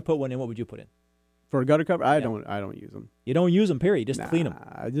you were going to put one in, what would you put in? For a gutter cover, I don't use them. You don't use them, period. Just clean them.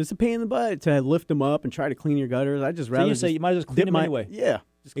 Just a pain in the butt to lift them up and try to clean your gutters. I just rather. So you say you might as well clean them anyway. Yeah,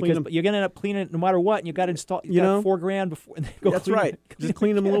 just clean them. You're gonna end up cleaning it no matter what, and you got to install. You got $4,000 before. And go that's clean right. It. Just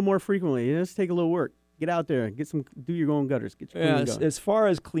clean them a little more frequently. Just take a little work. Get out there, do your own gutters. Get your cleaning going. As far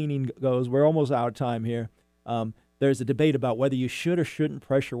as cleaning goes, we're almost out of time here. There's a debate about whether you should or shouldn't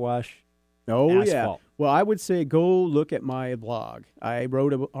pressure wash. Oh, asphalt. Yeah. Well, I would say go look at my blog. I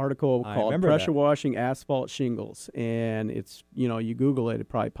wrote an article called Pressure Washing Asphalt Shingles. And it's, you Google it, it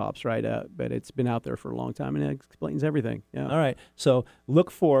probably pops right up. But it's been out there for a long time, and it explains everything. Yeah. All right. So look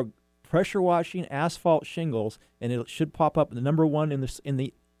for pressure washing asphalt shingles, and it should pop up the number one in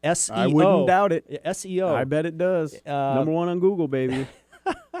the SEO. I wouldn't doubt it. SEO. I bet it does. Number one on Google, baby.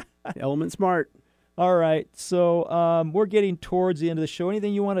 Element Smart. All right, so we're getting towards the end of the show.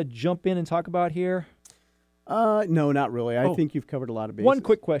 Anything you want to jump in and talk about here? No, not really. I think you've covered a lot of bases. One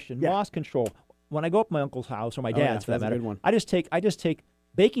quick question: moss control. When I go up to my uncle's house or my dad's, for that matter, a good one. I just take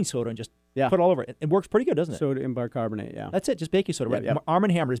baking soda and just put it all over it. It works pretty good, doesn't it? Soda and bicarbonate. Yeah, that's it. Just baking soda. Right? Arm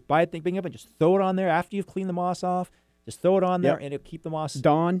and Hammer. Just buy it, big up, and just throw it on there after you've cleaned the moss off. Just throw it on there, and it'll keep the moss.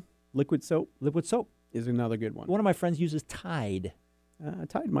 Dawn liquid soap. Liquid soap is another good one. One of my friends uses Tide.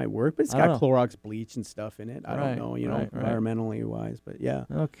 Tide might work, but it's got Clorox bleach and stuff in it. I don't know, environmentally wise, but yeah.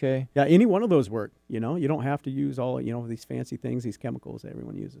 Okay. Yeah, any one of those work. You don't have to use all these fancy things, these chemicals that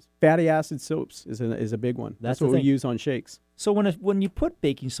everyone uses. Fatty acid soaps is a big one. That's what we use on shakes. So when you put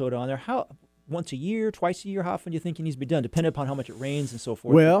baking soda on there, how once a year, twice a year, how often do you think it needs to be done, depending upon how much it rains and so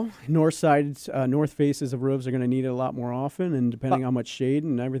forth? Well, north faces of roofs are going to need it a lot more often, and depending on how much shade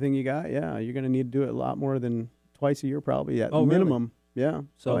and everything you got, you're going to need to do it a lot more than twice a year probably at minimum. Really? Yeah.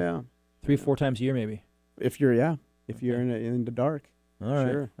 So 3-4 times a year maybe. If you're in the dark. All right.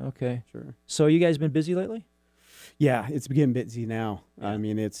 Sure. Okay. Sure. So you guys been busy lately? Yeah, it's getting busy now. Yeah. I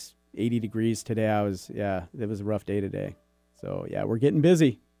mean, it's 80 degrees today. It was a rough day today. So we're getting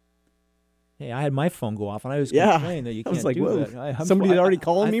busy. Hey, I had my phone go off, and I was complaining that you can't do that. Somebody had already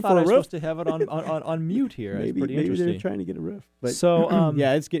called me for a roof. I was supposed to have it on mute here. Maybe they're trying to get a roof. But so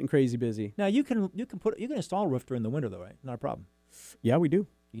it's getting crazy busy. Now you can install a roof during the winter though, right? Not a problem. Yeah, we do.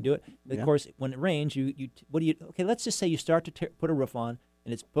 You can do it. Of course, when it rains, okay, let's just say you start to put a roof on,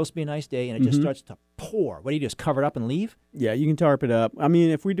 and it's supposed to be a nice day, and it just starts to pour. What do you just cover it up and leave? Yeah, you can tarp it up. I mean,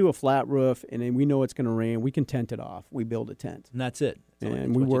 if we do a flat roof and then we know it's going to rain, we can tent it off. We build a tent. And that's it.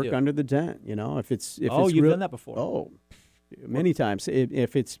 And we work under the tent, if it's you've done that before. Oh, many times.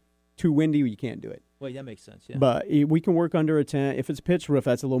 If it's too windy, you can't do it. Well, that makes sense, yeah. But we can work under a tent. If it's a pitch roof,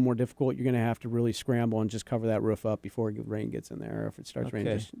 that's a little more difficult. You're going to have to really scramble and just cover that roof up before rain gets in there. Or if it starts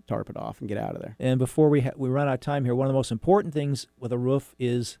raining, just tarp it off and get out of there. And before we run out of time here, one of the most important things with a roof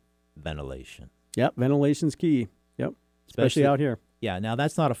is ventilation. Yep, ventilation's key. Yep, especially out here. Yeah, now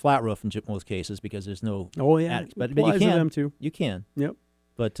that's not a flat roof in most cases because there's no attics. But you can. Them too. You can. Yep.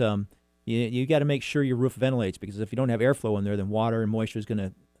 But you got to make sure your roof ventilates, because if you don't have airflow in there, then water and moisture is going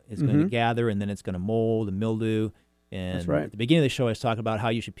to gather, and then it's going to mold and mildew. And that's right. At the beginning of the show, I was talking about how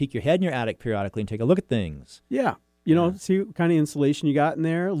you should peek your head in your attic periodically and take a look at things. Yeah. see what kind of insulation you got in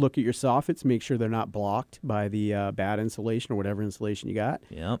there. Look at your soffits. Make sure they're not blocked by the bad insulation or whatever insulation you got.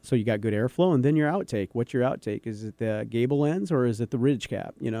 Yeah. So you got good airflow. And then your outtake. What's your outtake? Is it the gable ends or is it the ridge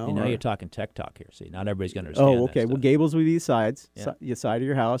cap? You're talking tech talk here. See, not everybody's going to understand. Oh, okay. Well, gables would be these sides. The side of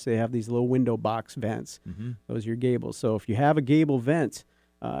your house, they have these little window box vents. Mm-hmm. Those are your gables. So if you have a gable vent,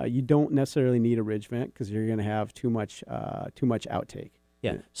 you don't necessarily need a ridge vent because you're going to have too much outtake.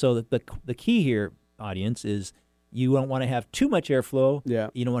 Yeah. So the key here, audience, is you don't want to have too much airflow. Yeah.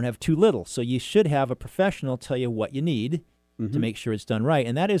 You don't want to have too little. So you should have a professional tell you what you need to make sure it's done right.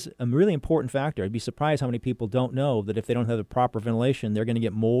 And that is a really important factor. I'd be surprised how many people don't know that if they don't have the proper ventilation, they're going to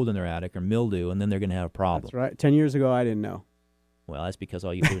get mold in their attic or mildew, and then they're going to have a problem. That's right. 10 years ago, I didn't know. Well, that's because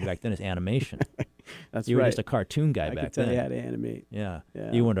all you did back then is animation. You were just a cartoon guy back then. I could tell you how to animate. Yeah.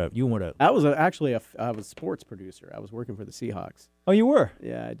 Yeah. You want to. I was actually I was a sports producer. I was working for the Seahawks. Oh, you were?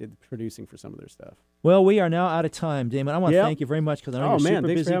 Yeah, I did producing for some of their stuff. Well, we are now out of time, Damon. I want to thank you very much because I know you're a super thanks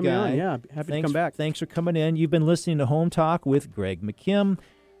busy for having guy. Me on. Yeah, happy to come back. Thanks for coming in. You've been listening to Home Talk with Greg McKim.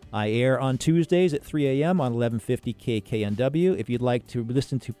 I air on Tuesdays at 3 a.m. on 1150 KKNW. If you'd like to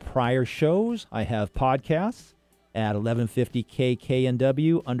listen to prior shows, I have podcasts at 1150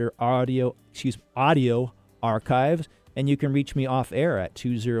 KKNW under audio archives, and you can reach me off air at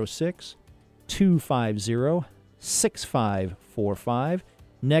 206-250-6545.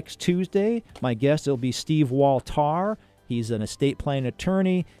 Next Tuesday, my guest will be Steve Waltar. He's an estate planning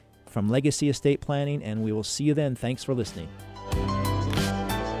attorney from Legacy Estate Planning, and we will see you then. Thanks for listening.